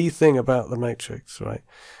is the thing about the Matrix, right?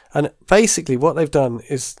 And basically what they've done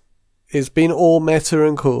is been all meta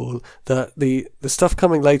and cool, that the stuff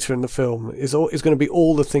coming later in the film is going to be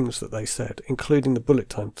all the things that they said, including the bullet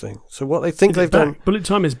time thing. So what they think they've done... Bullet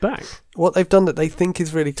time is back. What they've done that they think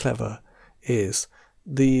is really clever is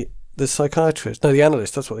the psychiatrist... No, the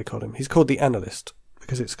analyst, that's what they call him. He's called the analyst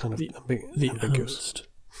because it's kind of ambiguous. Analyst.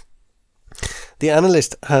 The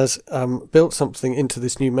analyst has built something into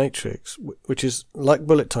this new Matrix, which is like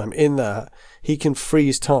bullet time, in that he can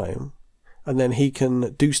freeze time and then he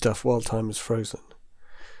can do stuff while time is frozen.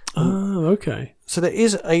 Oh, okay. So there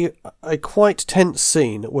is a quite tense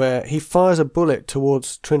scene where he fires a bullet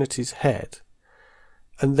towards Trinity's head,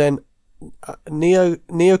 and then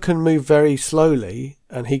Neo can move very slowly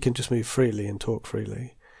and he can just move freely and talk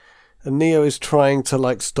freely. And Neo is trying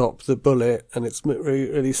to stop the bullet, and it's really,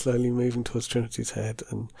 really slowly moving towards Trinity's head,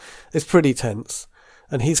 and it's pretty tense.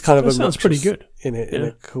 And he's kind of sounds pretty good in it, in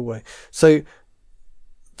a cool way. So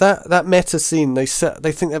that meta scene, they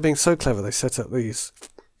think they're being so clever. They set up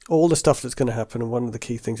all the stuff that's going to happen, and one of the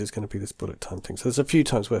key things is going to be this bullet time thing. So there's a few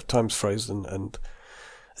times where time's frozen, and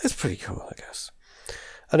it's pretty cool, I guess.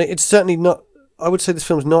 And it's certainly not. I would say this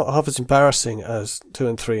film's not half as embarrassing as 2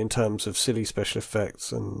 and 3 in terms of silly special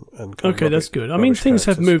effects and okay, that's good. I mean, things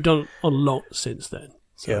have moved on a lot since then.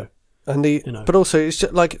 So, yeah, and but also it's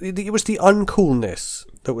just it was the uncoolness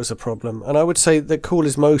that was a problem, and I would say the cool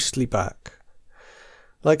is mostly back.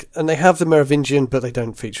 And they have the Merovingian, but they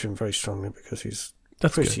don't feature him very strongly because he's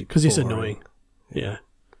he's annoying. Yeah.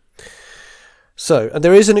 So, and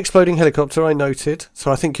there is an exploding helicopter, I noted.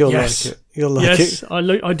 So I think you'll like it. You'll like it.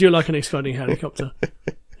 I do like an exploding helicopter.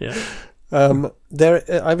 Yeah.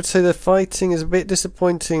 I would say the fighting is a bit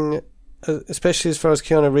disappointing, especially as far as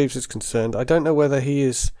Keanu Reeves is concerned. I don't know whether he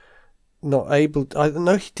is not able. I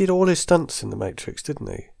know he did all his stunts in The Matrix, didn't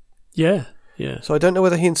he? Yeah. Yeah. So I don't know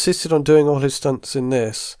whether he insisted on doing all his stunts in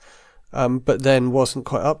this, but then wasn't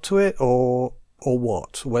quite up to it, or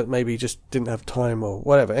what? Maybe he just didn't have time or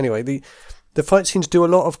whatever. Anyway, the fight scenes do a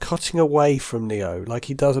lot of cutting away from Neo.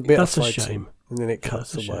 He does a bit of fighting. That's a shame. And then it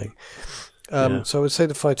cuts away. So I would say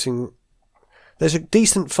the fighting... There's a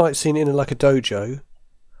decent fight scene in a dojo,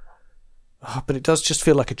 but it does just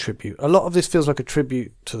feel like a tribute. A lot of this feels like a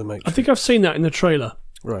tribute to the Matrix. I think I've seen that in the trailer.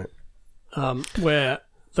 Right. Where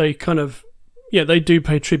they kind of... Yeah, they do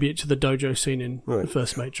pay tribute to the dojo scene in the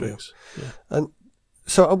first Matrix. Yeah. And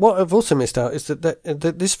so what I've also missed out is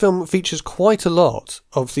that this film features quite a lot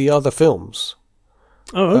of the other films.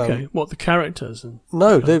 Oh, okay. What, the characters?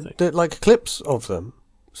 No, they're like clips of them.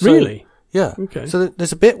 So, really? Yeah. Okay. So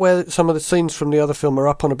there's a bit where some of the scenes from the other film are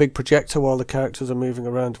up on a big projector while the characters are moving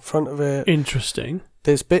around in front of it. Interesting.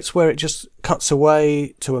 There's bits where it just cuts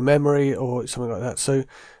away to a memory or something like that. So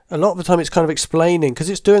a lot of the time it's kind of explaining, because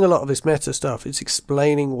it's doing a lot of this meta stuff, it's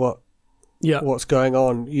explaining what's going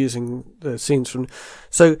on using the scenes from...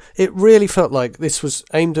 So it really felt like this was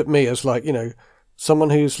aimed at me as someone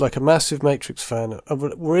who's a massive Matrix fan.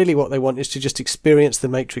 Really what they want is to just experience the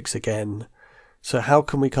Matrix again. So how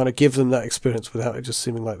can we kind of give them that experience without it just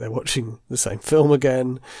seeming like they're watching the same film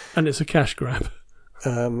again? And it's a cash grab.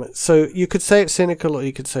 So you could say it's cynical, or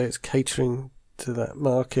you could say it's catering to that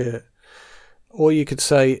market, or you could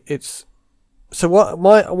say it's... So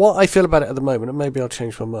what I feel about it at the moment, and maybe I'll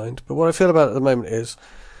change my mind, but what I feel about it at the moment is,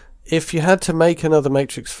 if you had to make another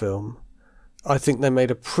Matrix film, I think they made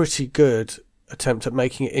a pretty good attempt at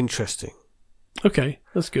making it interesting. Okay,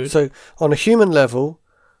 that's good. So on a human level,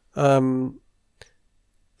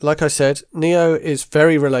 like I said, Neo is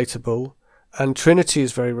very relatable, and Trinity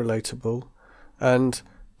is very relatable, and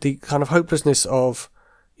the kind of hopelessness of...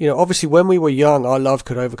 obviously when we were young, our love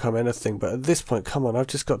could overcome anything, but at this point, come on, I've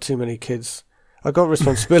just got too many kids. I've got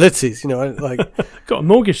responsibilities, got a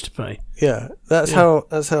mortgage to pay. Yeah, that's how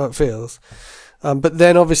it feels. But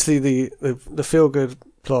then obviously the feel good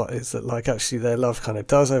plot is that actually their love kind of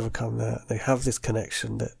does overcome that. They have this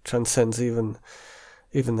connection that transcends even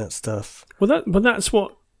that stuff. Well, that's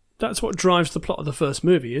what drives the plot of the first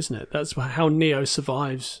movie, isn't it? That's how Neo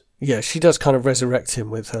survives. Yeah, she does kind of resurrect him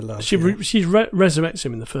with her love. She resurrects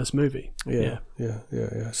him in the first movie. Yeah.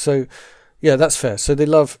 So, yeah, that's fair. So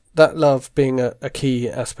that love being a key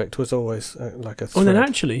aspect was always a thread. Oh, and then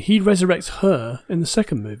actually, he resurrects her in the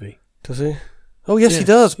second movie. Does he? Oh, yes, he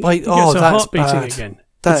does. He gets her heart beating again.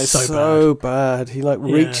 That is so bad. He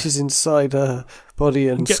reaches inside her body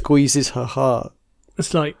and squeezes her heart.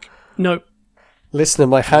 It's nope. Listener,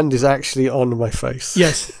 my hand is actually on my face.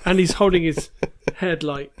 Yes, and he's holding his head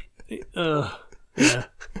yeah.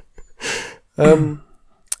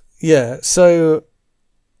 Yeah, so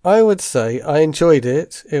I would say I enjoyed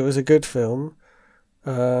it. It was a good film.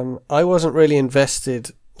 I wasn't really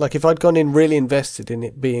invested. Like, if I'd gone in really invested in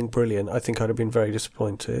it being brilliant, I think I'd have been very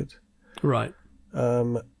disappointed. Right.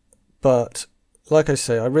 But like I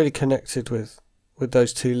say, I really connected with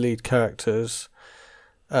those two lead characters,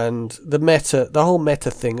 and the whole meta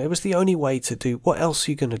thing. It was the only way to do. What else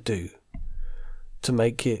are you going to do to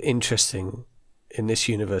make it interesting in this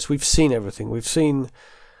universe? We've seen everything. We've seen,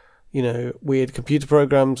 weird computer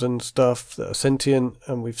programs and stuff that are sentient,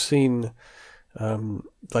 and we've seen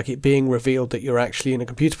like it being revealed that you're actually in a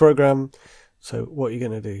computer program. So what are you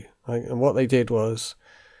going to do? And what they did was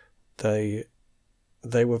they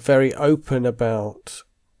were very open about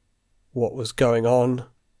what was going on,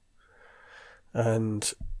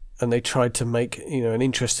 and they tried to make an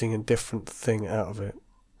interesting and different thing out of it.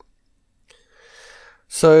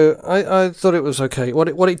 So I thought it was okay.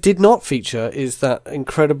 What it did not feature is that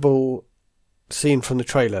incredible scene from the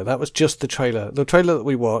trailer. That was just the trailer that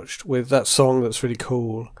we watched with that song that's really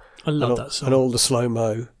cool. I love that song. And all the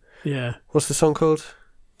slow-mo. Yeah. What's the song called?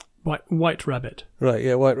 White Rabbit. Right,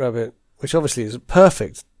 yeah, White Rabbit, which obviously is a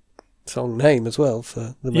perfect song name as well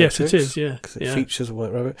for the Matrix. Yes, it is, yeah. Because it features a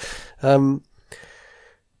White Rabbit.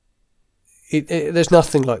 There's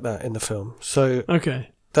nothing like that in the film. So okay.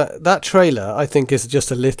 That trailer, I think, is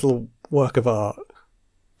just a little work of art.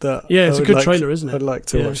 It's a good trailer, isn't it? I'd like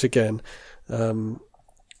to watch again.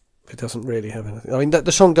 It doesn't really have anything. I mean,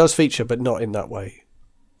 the song does feature, but not in that way.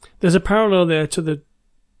 There's a parallel there to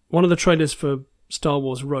one of the trailers for Star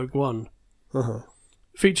Wars Rogue One.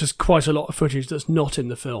 Features quite a lot of footage that's not in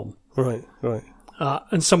the film. Right.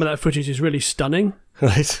 And some of that footage is really stunning.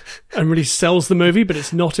 Right. And really sells the movie, but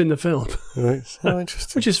it's not in the film. Right. Oh,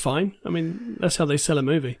 interesting. Which is fine. I mean, that's how they sell a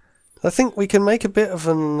movie. I think we can make a bit of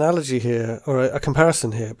an analogy here, or a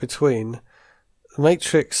comparison here, between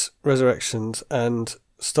Matrix Resurrections and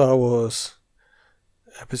Star Wars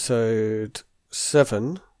Episode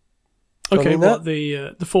 7. Okay, what,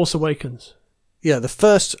 the Force Awakens? Yeah, the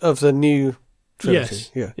first of the new trilogy.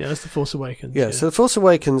 Yes. Yeah, that's the Force Awakens. Yeah, so the Force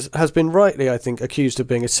Awakens has been rightly, I think, accused of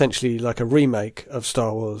being essentially like a remake of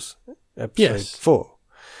Star Wars Episode 4.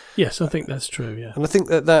 Yes, I think that's true, yeah. And I think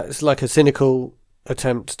that is like a cynical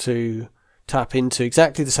attempt to tap into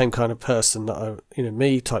exactly the same kind of person that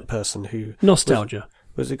me type person who nostalgia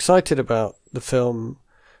was excited about the film,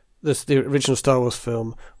 the original Star Wars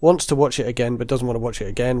film, wants to watch it again but doesn't want to watch it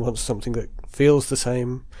again, wants something that feels the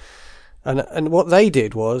same. And what they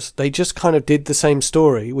did was they just kind of did the same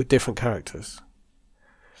story with different characters.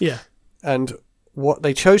 Yeah. And what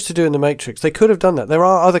they chose to do in The Matrix, they could have done that. There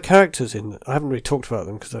are other characters in it. I haven't really talked about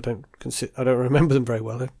them because I don't remember them very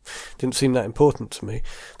well. They didn't seem that important to me.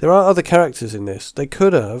 There are other characters in this. They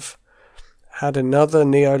could have had another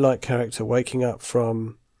Neo-like character waking up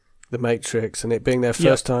from The Matrix and it being their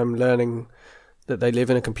first time learning that they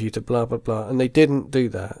live in a computer, blah, blah, blah. And they didn't do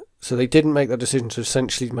that. So they didn't make that decision to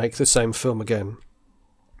essentially make the same film again.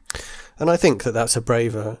 And I think that that's a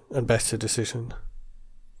braver and better decision.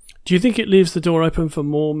 Do you think it leaves the door open for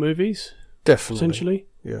more movies? Definitely. Essentially?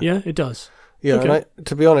 Yeah, it does. Yeah, okay. And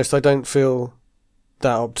to be honest, I don't feel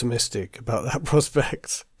that optimistic about that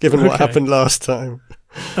prospect, given what happened last time.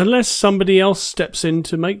 Unless somebody else steps in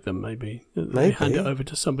to make them, maybe. They hand it over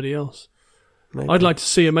to somebody else. Maybe. I'd like to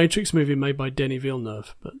see a Matrix movie made by Denis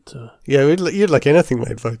Villeneuve, but you'd like anything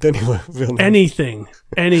made by Denis Villeneuve.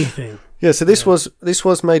 Anything. Yeah, so this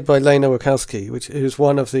was made by Lena Wachowski, who's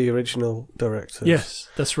one of the original directors. Yes,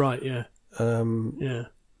 that's right. Yeah. Yeah.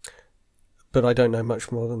 But I don't know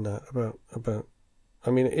much more than that about. I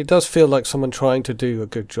mean, it does feel like someone trying to do a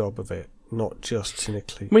good job of it, not just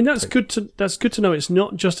cynically. I mean, that's good to know. It's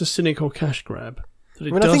not just a cynical cash grab. That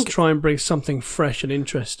it does try and bring something fresh and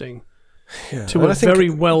interesting. Yeah, to a very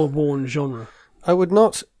well-worn genre. I would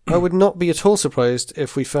not be at all surprised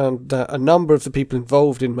if we found that a number of the people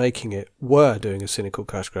involved in making it were doing a cynical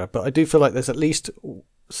cash grab. But I do feel like there's at least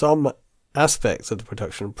some aspects of the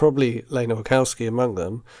production, probably Lena Wachowski among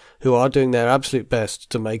them, who are doing their absolute best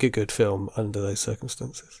to make a good film under those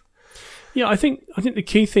circumstances. Yeah, I think the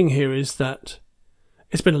key thing here is that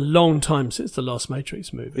it's been a long time since the last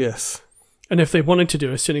Matrix movie. Yes. And if they wanted to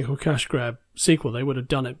do a cynical cash grab sequel, they would have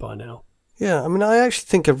done it by now. Yeah, I mean, I actually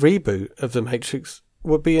think a reboot of The Matrix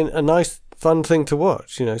would be a nice, fun thing to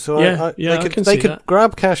watch, So they could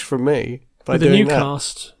grab cash from me by with doing a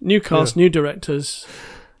new cast, new directors.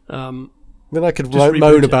 Then I could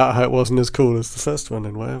moan about how it wasn't as cool as the first one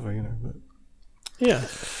and whatever, But. Yeah,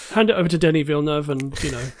 hand it over to Denis Villeneuve, and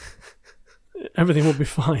everything will be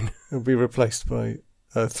fine. It'll be replaced by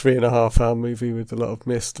a 3.5-hour movie with a lot of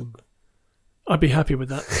mist, and I'd be happy with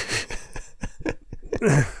that.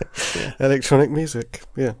 Yeah. Electronic music.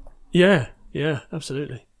 Yeah. Yeah,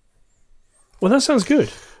 absolutely. Well, that sounds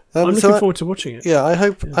good. I'm looking forward to watching it. Yeah, I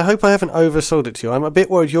hope I haven't oversold it to you. I'm a bit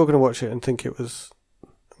worried you're going to watch it and think it was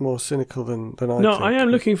more cynical than I No, think. I am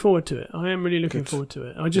looking forward to it. I am really looking forward to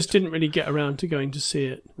it. I just didn't really get around to going to see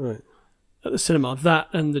it at the cinema. That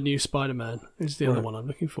and the new Spider-Man is the other one I'm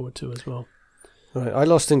looking forward to as well. Right, I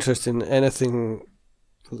lost interest in anything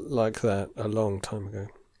like that a long time ago.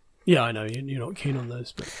 Yeah, I know you're not keen on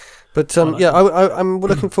those, but I'm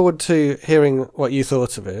looking forward to hearing what you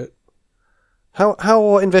thought of it.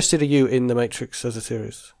 How invested are you in The Matrix as a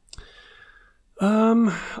series?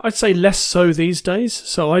 I'd say less so these days.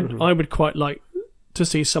 So I would quite like to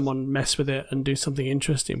see someone mess with it and do something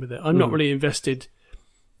interesting with it. I'm not really invested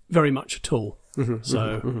very much at all.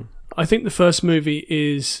 I think the first movie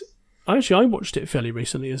is... Actually, I watched it fairly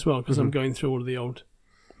recently as well because I'm going through all of the old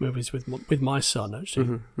movies with my son,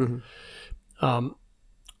 actually.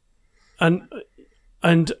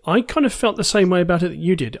 And I kind of felt the same way about it that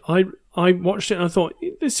you did. I watched it and I thought,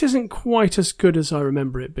 this isn't quite as good as I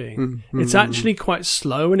remember it being. It's actually quite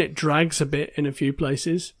slow and it drags a bit in a few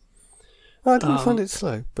places. I didn't find it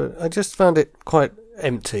slow, but I just found it quite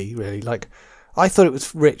empty, really. Like, I thought it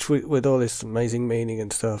was rich with all this amazing meaning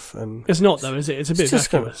and stuff. And it's not, though, is it? It's a bit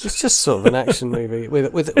vacuous. It's just sort of an action movie.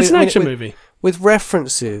 It's an action movie. With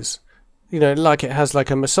references. You know, like it has like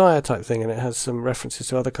a Messiah type thing and it has some references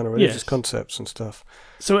to other kind of religious concepts and stuff.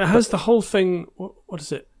 So it has the whole thing... What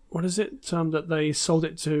is it? What is it that they sold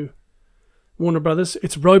it to Warner Brothers?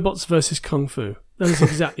 It's robots versus Kung Fu. That is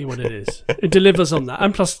exactly what it is. It delivers on that.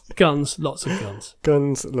 And plus guns, lots of guns.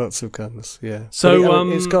 Lots of guns, yeah.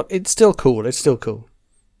 So it's still cool. It's still cool.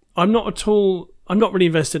 I'm not really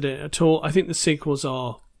invested in it at all. I think the sequels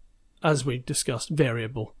are, as we discussed,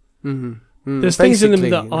 variable. There's things in them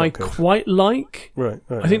that I quite like. Right.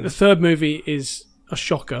 I think the third movie is a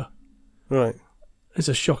shocker. Right. It's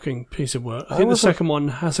a shocking piece of work. I think the second one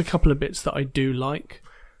has a couple of bits that I do like.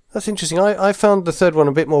 That's interesting. I found the third one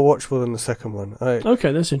a bit more watchable than the second one.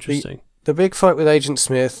 Okay, that's interesting. The big fight with Agent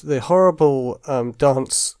Smith, the horrible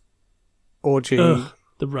dance orgy.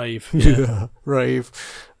 The rave. Yeah, rave.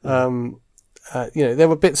 There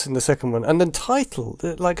were bits in the second one. And then title,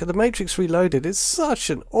 like The Matrix Reloaded, is such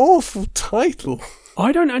an awful title.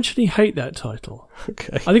 I don't actually hate that title.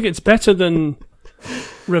 Okay. I think it's better than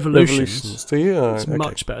Revolutions. Do you? It's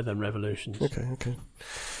much better than Revolutions. Okay.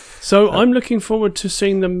 So I'm looking forward to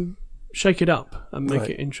seeing them shake it up and make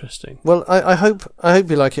it interesting. Well, I hope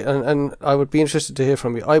you like it, and I would be interested to hear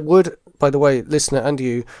from you. I would, by the way, listener and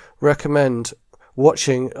you, recommend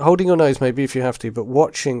watching, holding your nose maybe if you have to, but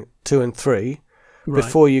watching 2 and 3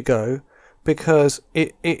 before you go, because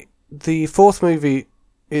the fourth movie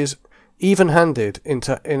is even-handed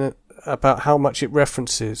in about how much it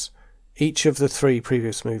references each of the 3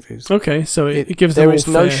 previous movies. Okay, so it gives them there is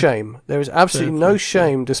no shame. There is absolutely no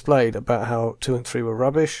shame displayed about how 2 and 3 were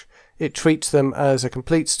rubbish. It treats them as a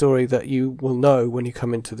complete story that you will know when you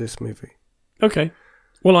come into this movie. Okay.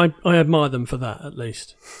 Well, I admire them for that, at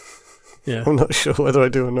least. Yeah. I'm not sure whether I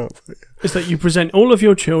do or not. But yeah. It's that you present all of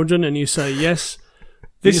your children and you say, yes,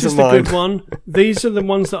 this is the good one. These are the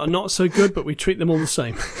ones that are not so good, but we treat them all the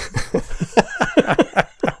same.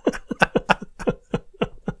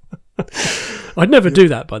 I'd never do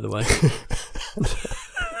that, by the way.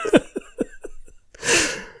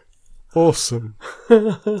 Awesome.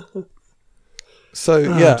 So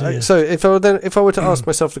dear. So if I were to ask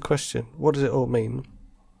myself the question, what does it all mean?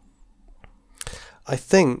 I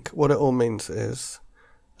think what it all means is,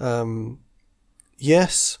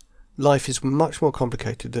 yes, life is much more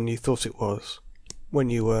complicated than you thought it was when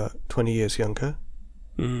you were 20 years younger.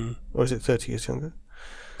 Or is it 30 years younger?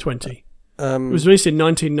 20. It was released in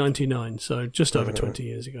 1999, so just over 20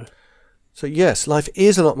 years ago. So yes, life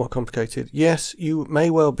is a lot more complicated. Yes, you may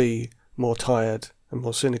well be more tired and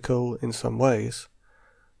more cynical in some ways,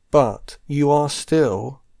 but you are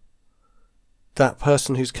still that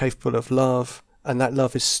person who's capable of love, and that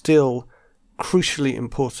love is still crucially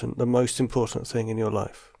important, the most important thing in your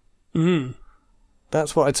life.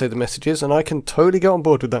 That's what I'd say the message is, and I can totally get on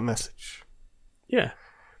board with that message. Yeah,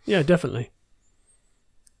 definitely.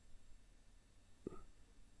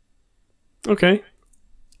 Okay.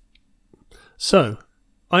 So,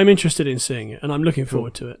 I'm interested in seeing it, and I'm looking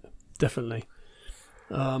forward to it. Definitely.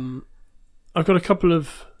 I've got a couple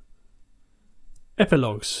of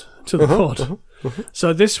epilogues to the pod.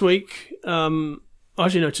 So this week,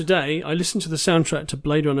 today, I listened to the soundtrack to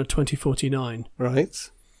Blade Runner 2049. Right.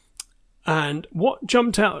 And what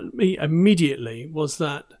jumped out at me immediately was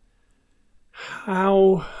that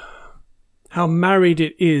how married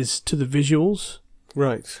it is to the visuals.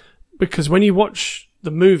 Right. Because when you watch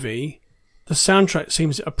the movie, the soundtrack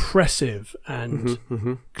seems oppressive and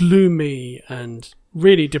gloomy and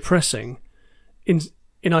really depressing. In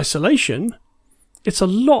isolation, it's a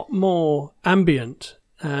lot more ambient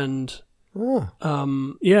and a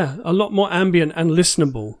lot more ambient and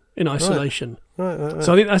listenable in isolation. Right.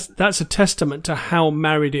 So I think that's a testament to how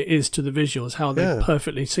married it is to the visuals, how they're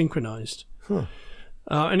perfectly synchronized.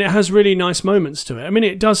 And it has really nice moments to it. I mean,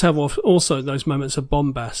 it does have also those moments of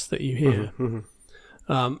bombast that you hear.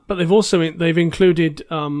 But they've included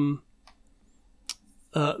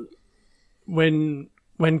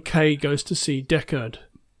when Kay goes to see Deckard,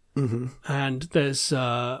 and there's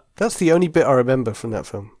that's the only bit I remember from that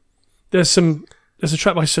film. There's a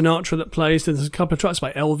track by Sinatra that plays. There's a couple of tracks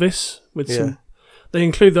by Elvis with some. They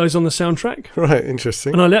include those on the soundtrack. Right,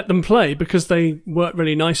 interesting. And I let them play because they work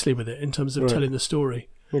really nicely with it in terms of telling the story.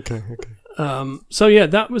 Okay. So yeah,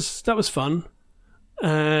 that was fun,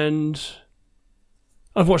 and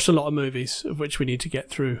I've watched a lot of movies, of which we need to get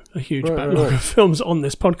through a huge backlog of films on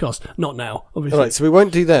this podcast. Not now, obviously. All right, so we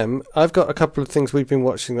won't do them. I've got a couple of things we've been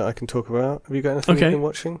watching that I can talk about. Have you got anything you've been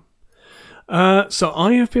watching? So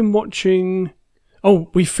I have been watching...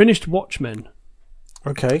 Oh, we finished Watchmen.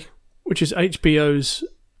 Okay. Which is HBO's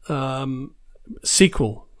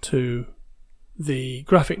sequel to the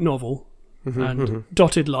graphic novel and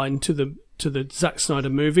dotted line to the Zack Snyder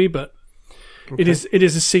movie, but it is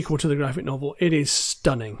a sequel to the graphic novel. It is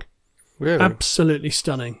stunning. Really? Absolutely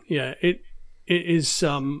stunning. Yeah, it is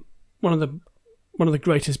one of the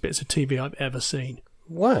greatest bits of TV I've ever seen.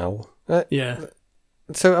 Wow. Yeah.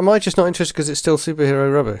 So am I just not interested because it's still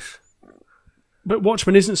superhero rubbish? But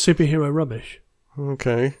Watchmen isn't superhero rubbish.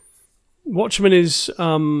 Okay. Watchmen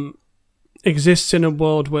exists in a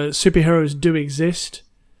world where superheroes do exist,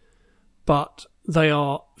 but they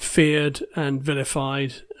are feared and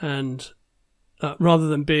vilified, and rather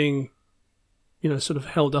than being, sort of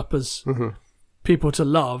held up as people to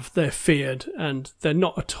love, they're feared, and they're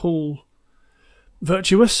not at all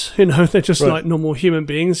virtuous. They're just like normal human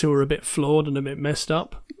beings who are a bit flawed and a bit messed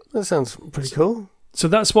up. That sounds pretty cool. So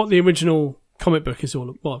that's what the original comic book is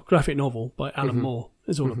graphic novel by Alan Moore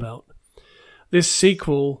is all about. This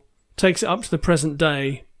sequel takes it up to the present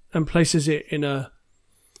day and places it in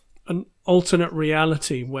an alternate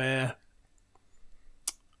reality where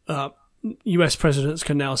US presidents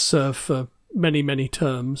can now serve for many, many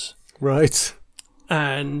terms. Right.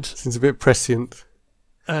 And seems a bit prescient.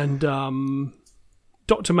 And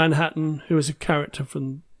Dr. Manhattan, who is a character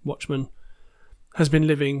from Watchmen, has been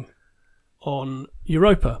living on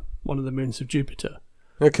Europa, one of the moons of Jupiter.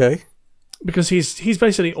 Okay. Because he's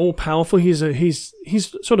basically all powerful. He's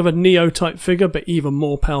sort of a Neo type figure, but even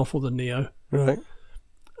more powerful than Neo. Right.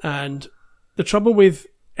 And the trouble with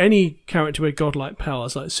any character with godlike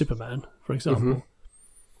powers, like Superman, for example,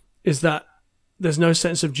 is that there's no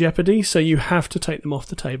sense of jeopardy, so you have to take them off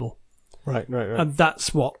the table. Right. And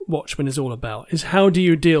that's what Watchmen is all about, is how do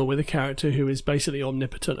you deal with a character who is basically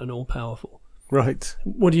omnipotent and all-powerful? Right.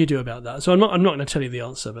 What do you do about that? So I'm not going to tell you the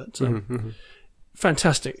answer, but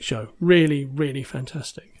fantastic show. Really, really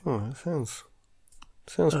fantastic. Oh, that sounds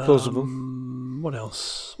plausible. What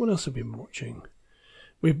else? What else have we been watching?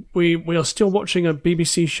 We are still watching a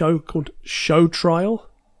BBC show called Show Trial.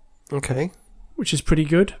 Okay. Which is pretty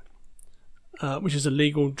good. Which is a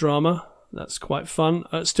legal drama. That's quite fun.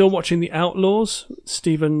 Still watching The Outlaws,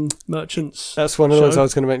 Stephen Merchant's That's one of show. those I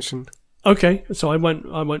was going to mention. Okay, so I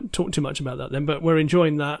won't talk too much about that then, but we're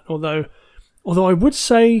enjoying that. Although I would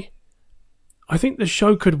say, I think the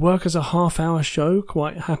show could work as a half-hour show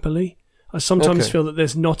quite happily. I sometimes feel that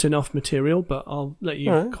there's not enough material, but I'll let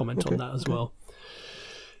you comment on that as well.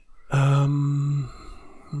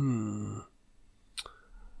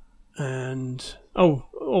 And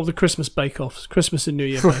all the Christmas bake-offs, Christmas and New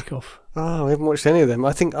Year bake-off. Oh, we haven't watched any of them.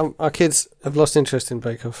 I think our kids have lost interest in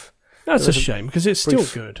bake-off. That's a shame because it's still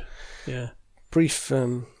good. Yeah. Brief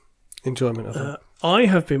enjoyment of it. I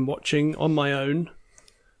have been watching on my own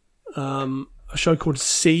a show called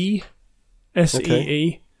S09e,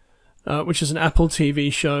 S-E-E, which is an Apple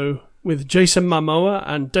TV show with Jason Momoa,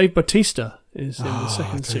 and Dave Bautista is in the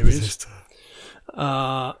second series,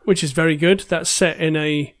 which is very good. That's set in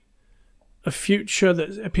a future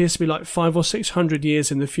that appears to be like 500 or 600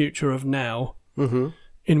 years in the future of now,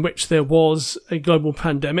 in which there was a global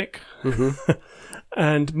pandemic,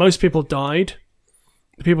 and most people died.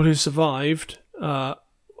 The people who survived were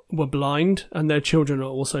blind, and their children are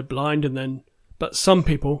also blind, but some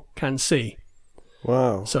people can see.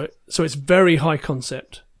 Wow! So it's very high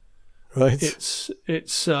concept. Right.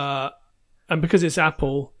 It's and because it's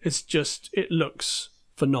Apple, it looks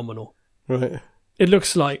phenomenal. Right. It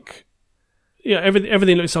looks like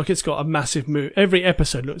everything looks like it's got a massive movie. Every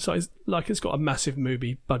episode looks like it's got a massive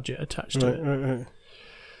movie budget attached to it. Right.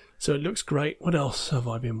 So it looks great. What else have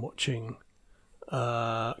I been watching?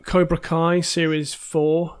 Cobra Kai Series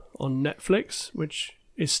 4 on Netflix, which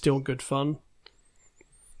is still good fun.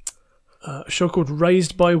 A show called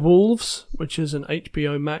Raised by Wolves, which is an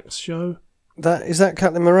HBO Max show. Is that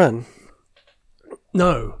Caitlin Moran?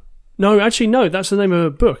 No, actually, no. That's the name of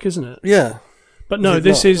a book, isn't it? Yeah. But no,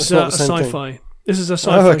 this is a sci-fi. This is a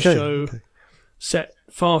sci-fi show set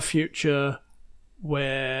far future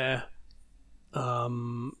where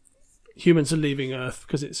humans are leaving Earth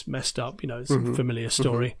because it's messed up. It's a familiar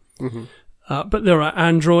story. But there are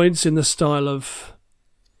androids in the style of...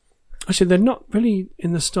 Actually, they're not really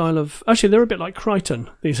in the style of... Actually, they're a bit like Crichton,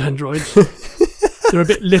 these androids. They're a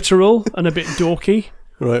bit literal and a bit dorky.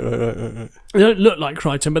 Right. They don't look like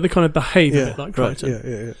Crichton, but they kind of behave a bit like Crichton. Right.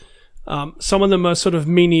 Yeah. Some of them are sort of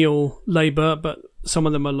menial labour, but some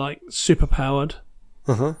of them are like superpowered.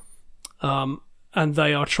 And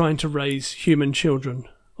they are trying to raise human children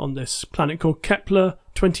on this planet called Kepler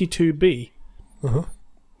 22b,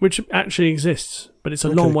 which actually exists, but it's a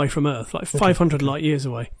long way from Earth, like 500 light years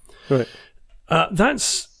away. Right.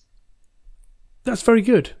 That's very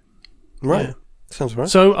good. Right. Yeah. Sounds right.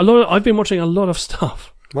 So I've been watching a lot of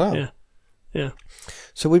stuff. Wow. Yeah.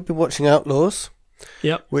 So we've been watching Outlaws.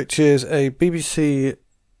 Yep. Which is a BBC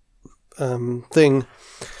thing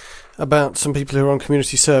about some people who are on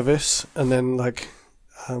community service, and then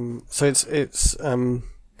so it's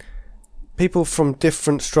people from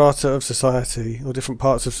different strata of society or different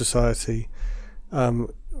parts of society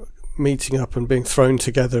meeting up and being thrown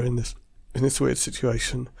together in this weird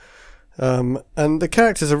situation. And the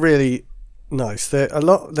characters are really nice.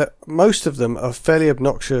 Most of them are fairly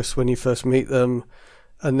obnoxious when you first meet them,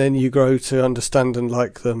 and then you grow to understand and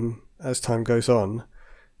like them as time goes on,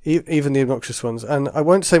 even the obnoxious ones. And I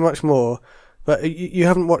won't say much more, but you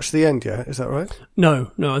haven't watched the end yet, is that right?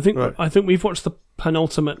 No. I think we've watched the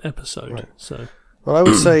penultimate episode. Right. So, well, I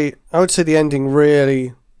would say the ending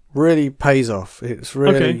really, really pays off. It's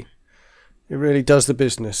really, it really does the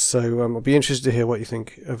business. So I'll be interested to hear what you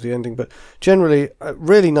think of the ending. But generally,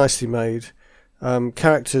 really nicely made.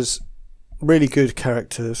 Characters, really good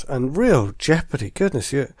characters, and real jeopardy.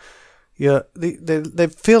 Goodness, they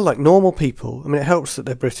feel like normal people. I mean, it helps that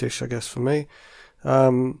they're British, I guess, for me.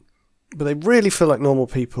 But they really feel like normal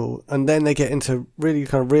people, and then they get into really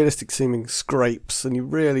kind of realistic seeming scrapes,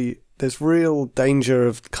 and there's real danger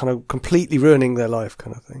of kind of completely ruining their life,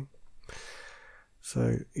 kind of thing.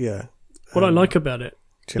 So yeah. What I like about it,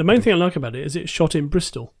 jeopardy. The main thing I like about it is it's shot in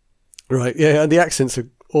Bristol. Right. Yeah, and the accents are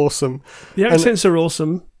awesome. The accents are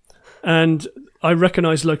awesome, and I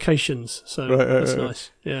recognise locations, so that's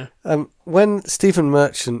nice. Yeah. When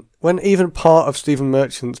even part of Stephen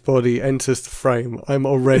Merchant's body enters the frame, I'm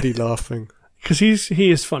already laughing because he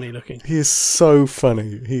is funny looking. He is so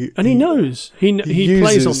funny. He knows he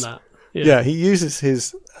plays on that. Yeah, he uses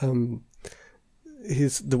his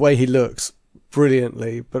the way he looks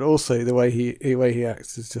brilliantly, but also the way he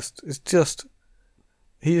acts is just.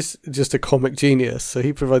 He's just a comic genius, so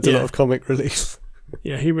he provides a lot of comic relief.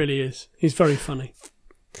 Yeah, he really is. He's very funny.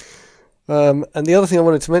 And the other thing I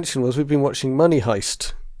wanted to mention was we've been watching Money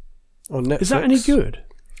Heist on Netflix. Is that any good?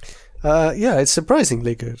 Yeah, it's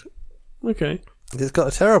surprisingly good. Okay. It's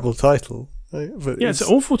got a terrible title. Right? But it's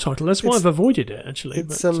an awful title. That's why I've avoided it, actually.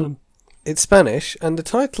 It's Spanish, and the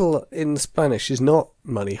title in Spanish is not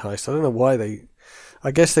Money Heist. I don't know why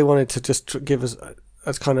I guess they wanted to just give us...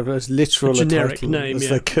 as kind of as literal a generic name as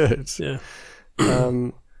they could. Yeah.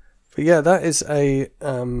 But yeah, that is a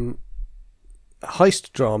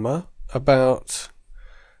heist drama about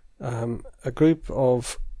a group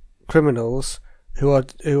of criminals who are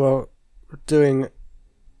doing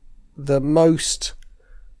the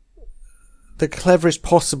cleverest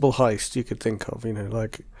possible heist you could think of.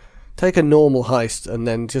 Like take a normal heist and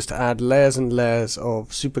then just add layers and layers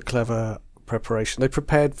of super clever preparation. They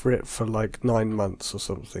prepared for it for like 9 months or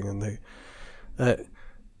something, and they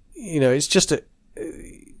it's just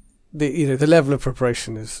the level of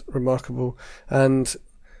preparation is remarkable, and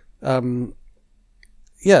the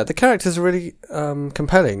characters are really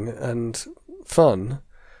compelling and fun,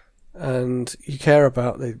 and you care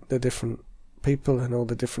about the different people and all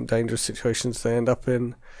the different dangerous situations they end up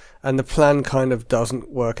in, and the plan kind of doesn't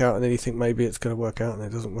work out, and then you think maybe it's going to work out and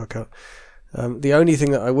it doesn't work out.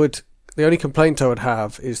 The only complaint I would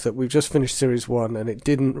have is that we've just finished series 1 and it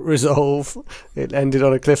didn't resolve. It ended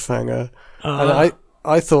on a cliffhanger, and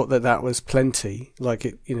I thought that was plenty. Like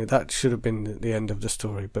that should have been the end of the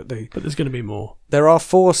story. But there's going to be more. There are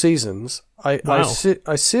 4 seasons.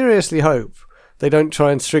 I seriously hope they don't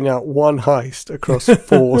try and string out one heist across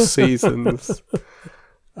 4 seasons.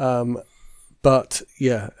 But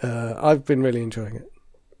yeah, I've been really enjoying it.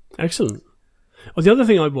 Excellent. Well, the other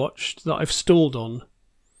thing I watched that I've stalled on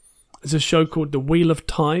is a show called The Wheel of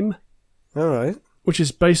Time. All right. Which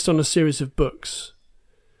is based on a series of books.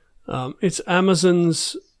 It's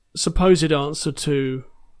Amazon's supposed answer to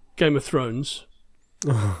Game of Thrones.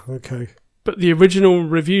 Oh, okay. But the original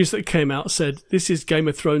reviews that came out said, this is Game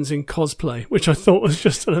of Thrones in cosplay, which I thought was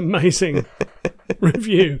just an amazing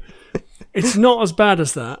review. It's not as bad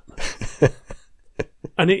as that.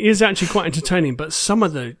 And it is actually quite entertaining, but some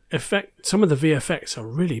of the VFX are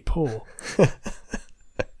really poor.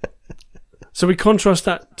 So we contrast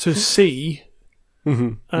that to C,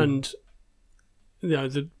 and you know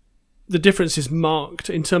the difference is marked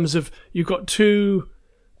in terms of you've got 2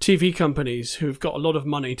 TV companies who've got a lot of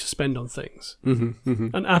money to spend on things,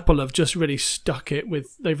 and Apple have just really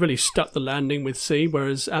they've really stuck the landing with C,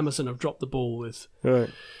 whereas Amazon have dropped the ball with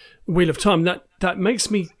Wheel of Time. That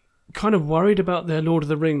makes me kind of worried about their Lord of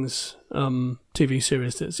the Rings TV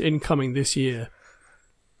series that's incoming this year.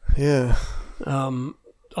 Yeah.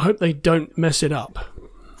 I hope they don't mess it up,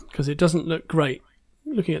 because it doesn't look great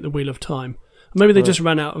looking at the Wheel of Time. Maybe they just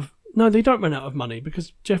ran out of... No, they don't run out of money,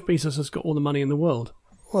 because Jeff Bezos has got all the money in the world.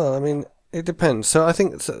 Well, I mean, it depends. So I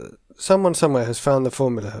think someone somewhere has found the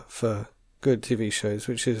formula for good TV shows,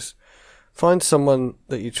 which is find someone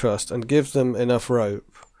that you trust and give them enough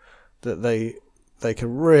rope that they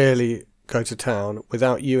can really go to town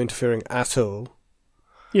without you interfering at all.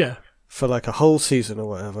 Yeah. For like a whole season or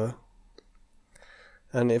whatever.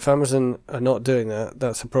 And if Amazon are not doing that,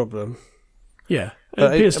 that's a problem. Yeah, it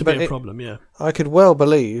appears to be a problem, yeah. I could well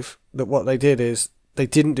believe that what they did is they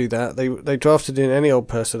didn't do that. They drafted in any old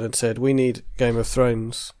person and said, we need Game of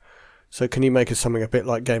Thrones, so can you make us something a bit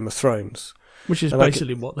like Game of Thrones? Which is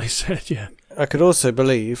basically what they said, yeah. I could also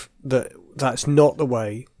believe that that's not the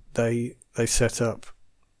way they set up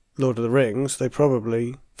Lord of the Rings. They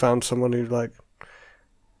probably found someone who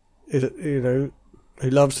who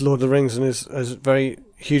loves Lord of the Rings and is very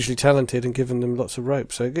hugely talented and given them lots of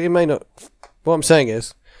rope. So it may not... What I'm saying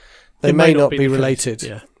is, they may not be related.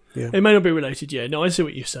 Yeah. It may not be related, yeah. No, I see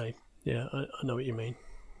what you say. Yeah, I know what you mean.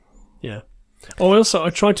 Yeah. Oh, also,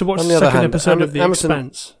 I tried to watch the second episode of The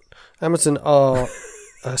Expanse. Amazon are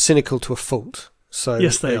cynical to a fault. So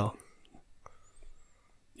yes, they are.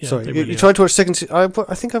 Yeah, sorry, really you tried to watch second season...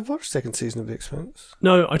 I think I've watched second season of The Expanse.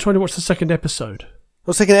 No, I tried to watch the second episode.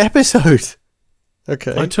 Oh, second episode?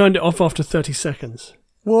 Okay. I turned it off after 30 seconds.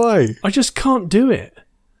 Why? I just can't do it.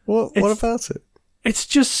 What about it? It's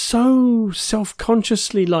just so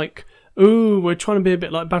self-consciously like, ooh, we're trying to be a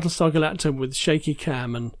bit like Battlestar Galactica with shaky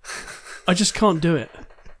cam, and I just can't do it.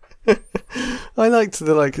 I liked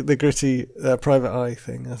the gritty private eye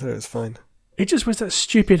thing. I thought it was fine. It just wears that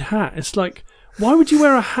stupid hat. It's like, why would you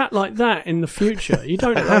wear a hat like that in the future? You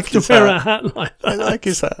don't have to wear a hat like that. I like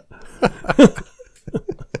his hat.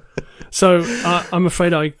 So I'm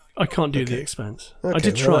afraid I can't do The Expanse. Okay, I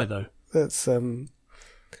did try though. That's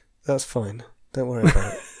fine. Don't worry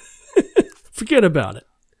about it. Forget about it.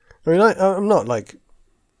 I mean, I'm not like,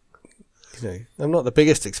 I'm not the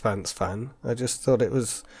biggest Expanse fan. I just thought it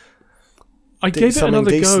was. I gave it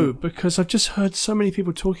another go because I've just heard so many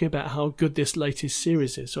people talking about how good this latest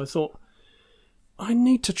series is. So I thought, I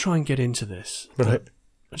need to try and get into this. Right.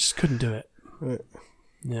 I just couldn't do it. Right.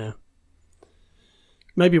 Yeah.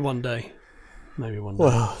 Maybe one day.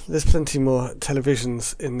 Well, there's plenty more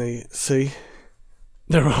televisions in the sea.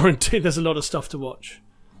 There are indeed. There's a lot of stuff to watch.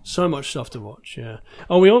 So much stuff to watch, yeah.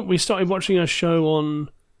 Oh, we started watching a show on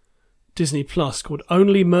Disney Plus called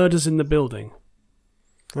Only Murders in the Building.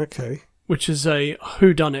 Okay. Which is a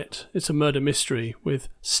whodunit. It's a murder mystery with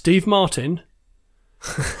Steve Martin,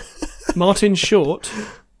 Martin Short,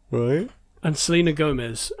 right, and Selena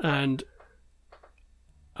Gomez. And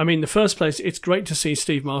I mean, in the first place, it's great to see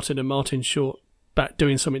Steve Martin and Martin Short back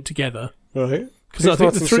doing something together. Right. Because I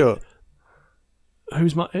think Martin Short?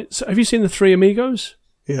 Have you seen The Three Amigos?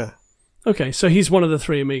 Yeah. Okay, so he's one of the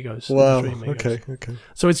Three Amigos. Wow. Three Amigos. Okay.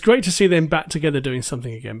 So it's great to see them back together doing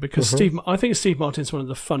something again because I think Steve Martin's one of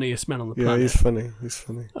the funniest men on the planet. Yeah, he's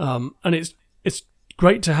funny. And it's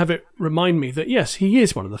great to have it remind me that yes, he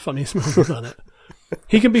is one of the funniest men on the planet.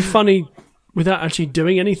 He can be funny without actually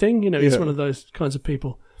doing anything. He's one of those kinds of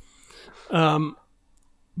people.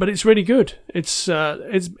 But it's really good. It's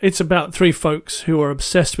about three folks who are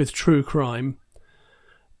obsessed with true crime,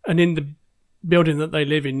 and in the building that they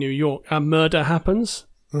live in, New York, a murder happens,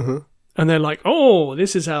 and they're like, "Oh,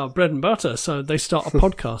 this is our bread and butter." So they start a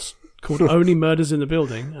podcast called "Only Murders in the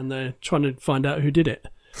Building," and they're trying to find out who did it.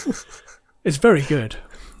 It's very good.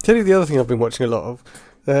 Tell you the other thing I've been watching a lot of.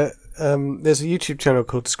 There's a YouTube channel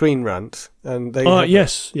called Screen Rant, and they.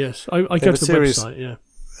 Yes. I go to the website. Yeah.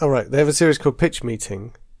 All right, they have a series called Pitch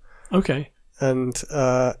Meeting. Okay. And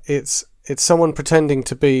it's someone pretending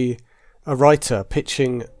to be a writer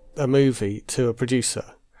pitching a movie to a producer.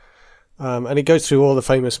 And he goes through all the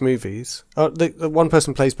famous movies. The one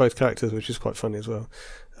person plays both characters, which is quite funny as well.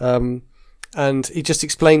 And he just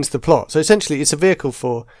explains the plot. So essentially, it's a vehicle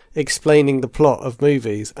for explaining the plot of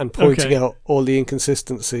movies and pointing out all the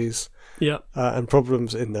inconsistencies and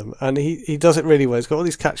problems in them. And he does it really well. He's got all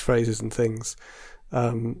these catchphrases and things,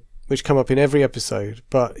 which come up in every episode.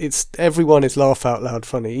 But everyone is laugh out loud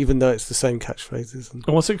funny, even though it's the same catchphrases. And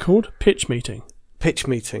what's it called? Pitch Meeting. Pitch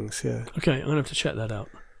Meetings, yeah. Okay, I'm gonna have to check that out.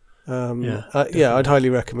 I'd highly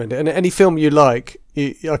recommend it. And any film you like,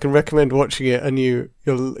 I can recommend watching it, and you'll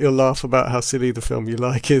laugh about how silly the film you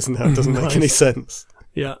like is and how it doesn't make any sense.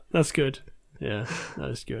 Yeah, that's good. Yeah,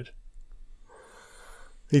 that is good.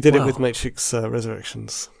 He did it with Matrix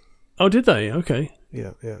Resurrections. Oh, did they? Okay.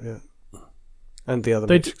 Yeah. And the other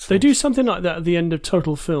they do something like that at the end of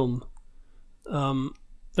Total Film.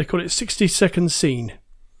 They call it 60-second scene.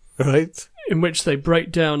 Right. In which they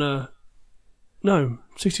break down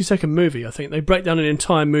 60-second movie, I think. They break down an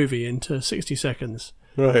entire movie into 60 seconds.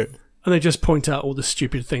 Right. And they just point out all the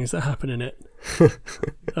stupid things that happen in it.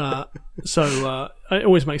 So it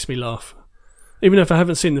always makes me laugh. Even if I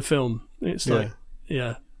haven't seen the film, it's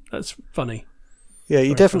that's funny. Yeah,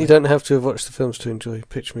 you definitely don't have to have watched the films to enjoy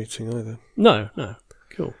Pitch Meeting either. No.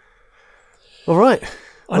 Cool. All right.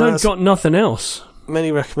 I don't got nothing else.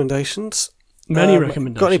 Many recommendations. Got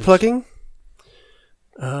any plugging?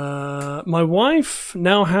 My wife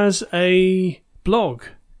now has a blog.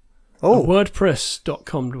 A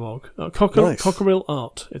WordPress.com blog. Cockerill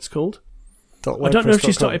Art, it's called. I don't know if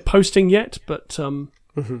she started posting yet, but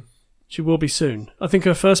she will be soon. I think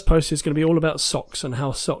her first post is going to be all about socks and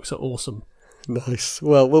how socks are awesome. Nice.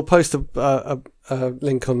 Well, we'll post a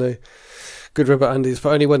link on the Good Robot Andy's,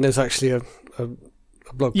 but only when there's actually a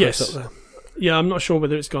blog post up there. Yeah, I'm not sure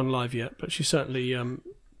whether it's gone live yet, but she's certainly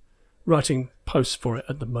writing posts for it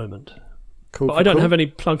at the moment. But I don't have any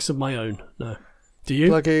plugs of my own, no. Do you?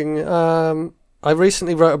 Plugging. I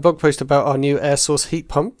recently wrote a blog post about our new air source heat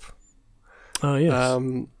pump. Oh, yes.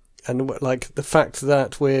 And like the fact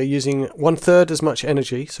that we're using 1/3 as much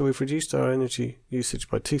energy, so we've reduced our energy usage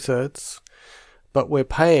by 2/3, but we're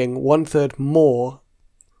paying 1/3 more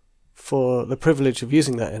for the privilege of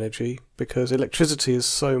using that energy because electricity is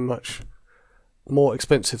so much more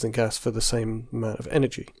expensive than gas for the same amount of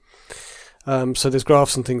energy. So there's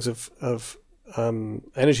graphs and things of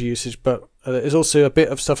energy usage, but there's also a bit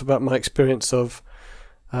of stuff about my experience of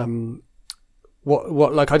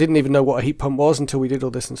what like I didn't even know what a heat pump was until we did all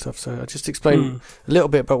this and stuff. So I just explained a little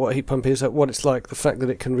bit about what a heat pump is, what it's like, the fact that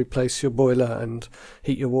it can replace your boiler and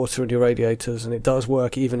heat your water and your radiators, and it does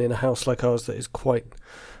work even in a house like ours that is quite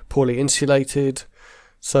poorly insulated.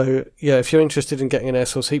 So yeah, if you're interested in getting an air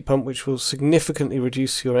source heat pump, which will significantly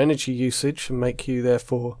reduce your energy usage and make you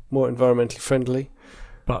therefore more environmentally friendly,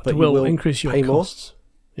 but it will increase your costs.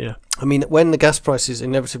 Yeah. I mean, when the gas prices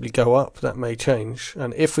inevitably go up, that may change.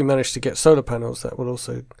 And if we manage to get solar panels, that will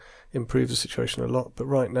also improve the situation a lot. But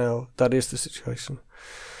right now, that is the situation.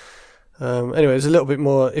 Anyway, there's a little bit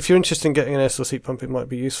more. If you're interested in getting an air source heat pump, it might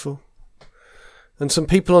be useful. And some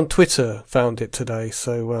people on Twitter found it today.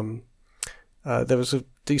 So there was a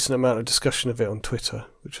decent amount of discussion of it on Twitter,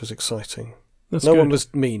 which was exciting. No one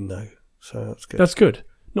was mean, though. So that's good. That's good.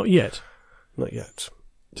 Not yet. Not yet.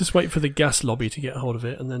 Just wait for the gas lobby to get hold of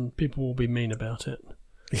it, and then people will be mean about it.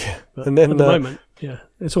 Yeah. But and then, at the moment,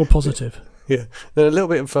 it's all positive. Yeah. Then a little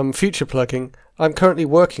bit of future plugging. I'm currently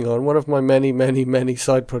working on one of my many, many, many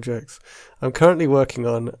side projects. I'm currently working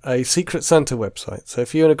on a Secret Santa website. So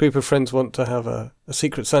if you and a group of friends want to have a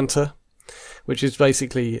Secret Santa, which is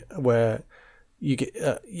basically where you get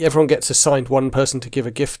everyone gets assigned one person to give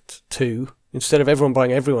a gift to. Instead of everyone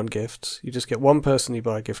buying everyone gifts, you just get one person you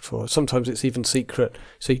buy a gift for. Sometimes it's even secret,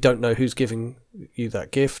 so you don't know who's giving you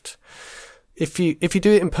that gift. If you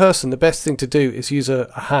do it in person, the best thing to do is use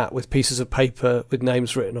a hat with pieces of paper with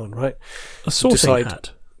names written on, right? A sorting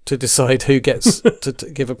hat. To decide who gets to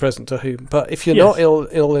give a present to whom. But if you're not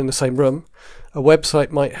all in the same room, a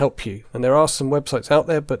website might help you. And there are some websites out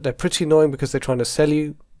there, but they're pretty annoying because they're trying to sell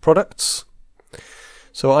you products.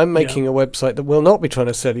 So I'm making a website that will not be trying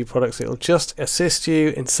to sell you products. It'll just assist you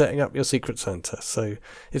in setting up your Secret Santa. So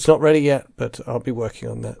it's not ready yet, but I'll be working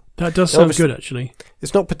on that. That does sound good, actually.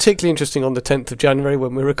 It's not particularly interesting on the 10th of January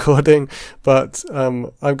when we're recording, but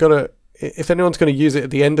I've got to. If anyone's going to use it at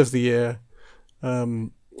the end of the year,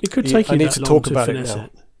 it could take you I need that to long talk to about it finesse now.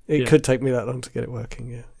 It could take me that long to get it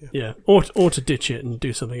working. Yeah. Or to ditch it and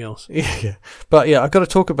do something else. Yeah. But yeah, I've got to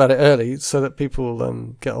talk about it early so that people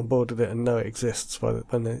get on board with it and know it exists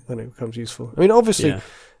when it becomes useful. I mean, obviously,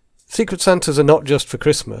 Secret Santas are not just for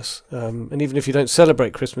Christmas. And even if you don't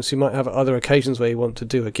celebrate Christmas, you might have other occasions where you want to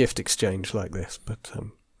do a gift exchange like this. But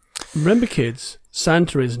remember, kids,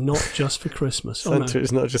 Santa is not just for Christmas. Santa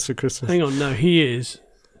is not just for Christmas. Hang on, no, he is.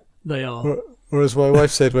 They are. Or as my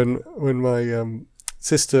wife said when my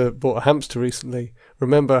sister bought a hamster recently,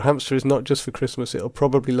 remember, a hamster is not just for Christmas. It'll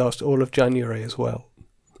probably last all of January as well.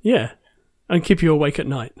 Yeah, and keep you awake at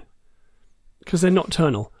night. Because they're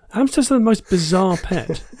nocturnal. Hamsters are the most bizarre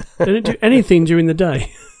pet. They don't do anything during the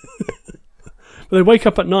day. But they wake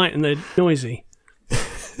up at night and they're noisy.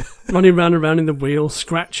 Running round and round in the wheel,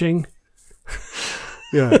 scratching.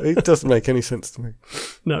 Yeah, it doesn't make any sense to me.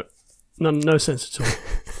 No sense at all.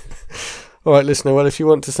 All right, listener, well, if you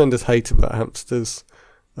want to send us hate about hamsters,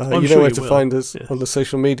 you know where to find us on the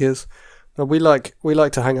social medias. We like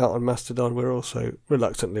to hang out on Mastodon. We're also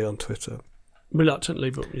reluctantly on Twitter. Reluctantly,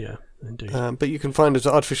 but yeah, indeed. But you can find us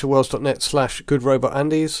at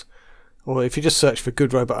artificialworlds.net/GoodRobotAndies, or if you just search for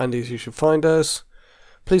Good Robot Andies, you should find us.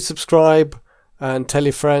 Please subscribe and tell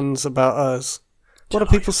your friends about us. What do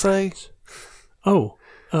people say? Oh,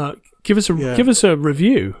 give us a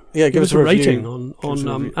review. Yeah, give us a rating on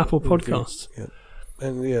Apple Podcasts. Yeah.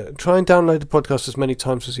 And try and download the podcast as many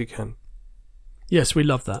times as you can. Yes, we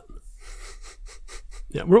love that.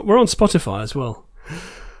 Yeah, we're on Spotify as well.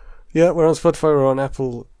 Yeah, we're on Spotify. We're on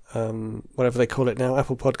Apple, whatever they call it now,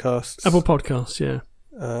 Apple Podcasts. Apple Podcasts, yeah.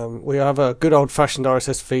 We have a good old-fashioned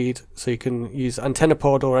RSS feed, so you can use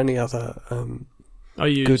AntennaPod or any other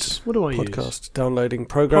podcast downloading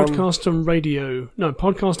program.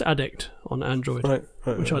 Podcast Addict on Android,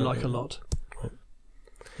 which I like a lot. Right.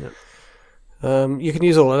 Yeah. You can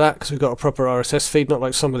use all of that because we've got a proper RSS feed, not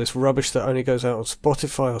like some of this rubbish that only goes out on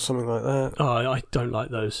Spotify or something like that. Oh, I don't like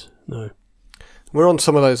those. No. We're on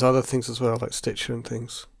some of those other things as well, like Stitcher and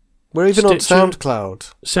things. We're even on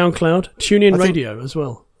SoundCloud. TuneIn Radio as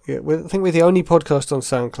well. Yeah, I think we're the only podcast on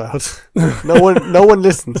SoundCloud. No one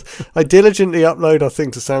listens. I diligently upload our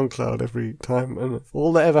thing to SoundCloud every time, and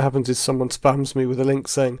all that ever happens is someone spams me with a link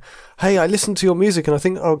saying, "Hey, I listened to your music, and I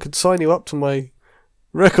think I could sign you up to my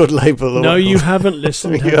record label." No, you haven't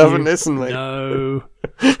listened. You haven't listened, mate. No,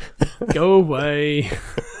 go away.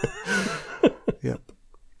 Yep.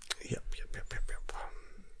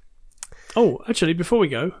 Oh, actually, before we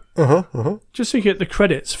go, just looking at the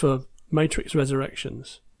credits for Matrix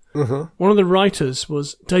Resurrections, one of the writers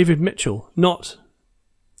was David Mitchell, not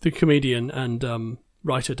the comedian and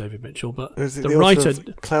writer David Mitchell, but the writer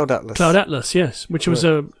Cloud Atlas. Cloud Atlas, yes, which was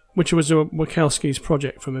a Wachowski's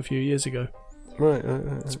project from a few years ago. Right.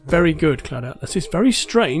 It's very good, Cloud Atlas. It's very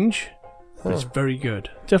strange, but it's very good.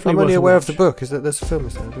 Definitely. I'm worth only a aware watch. of the book. Is that there's a film?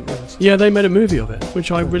 Is there? I didn't realise. Yeah, they made a movie of it,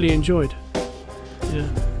 which I really enjoyed. Yeah.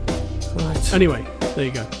 Right. Anyway, there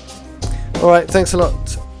you go. All right. Thanks a lot.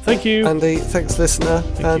 Thank you, Andy. Thanks, listener.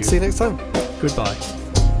 See you next time. Goodbye.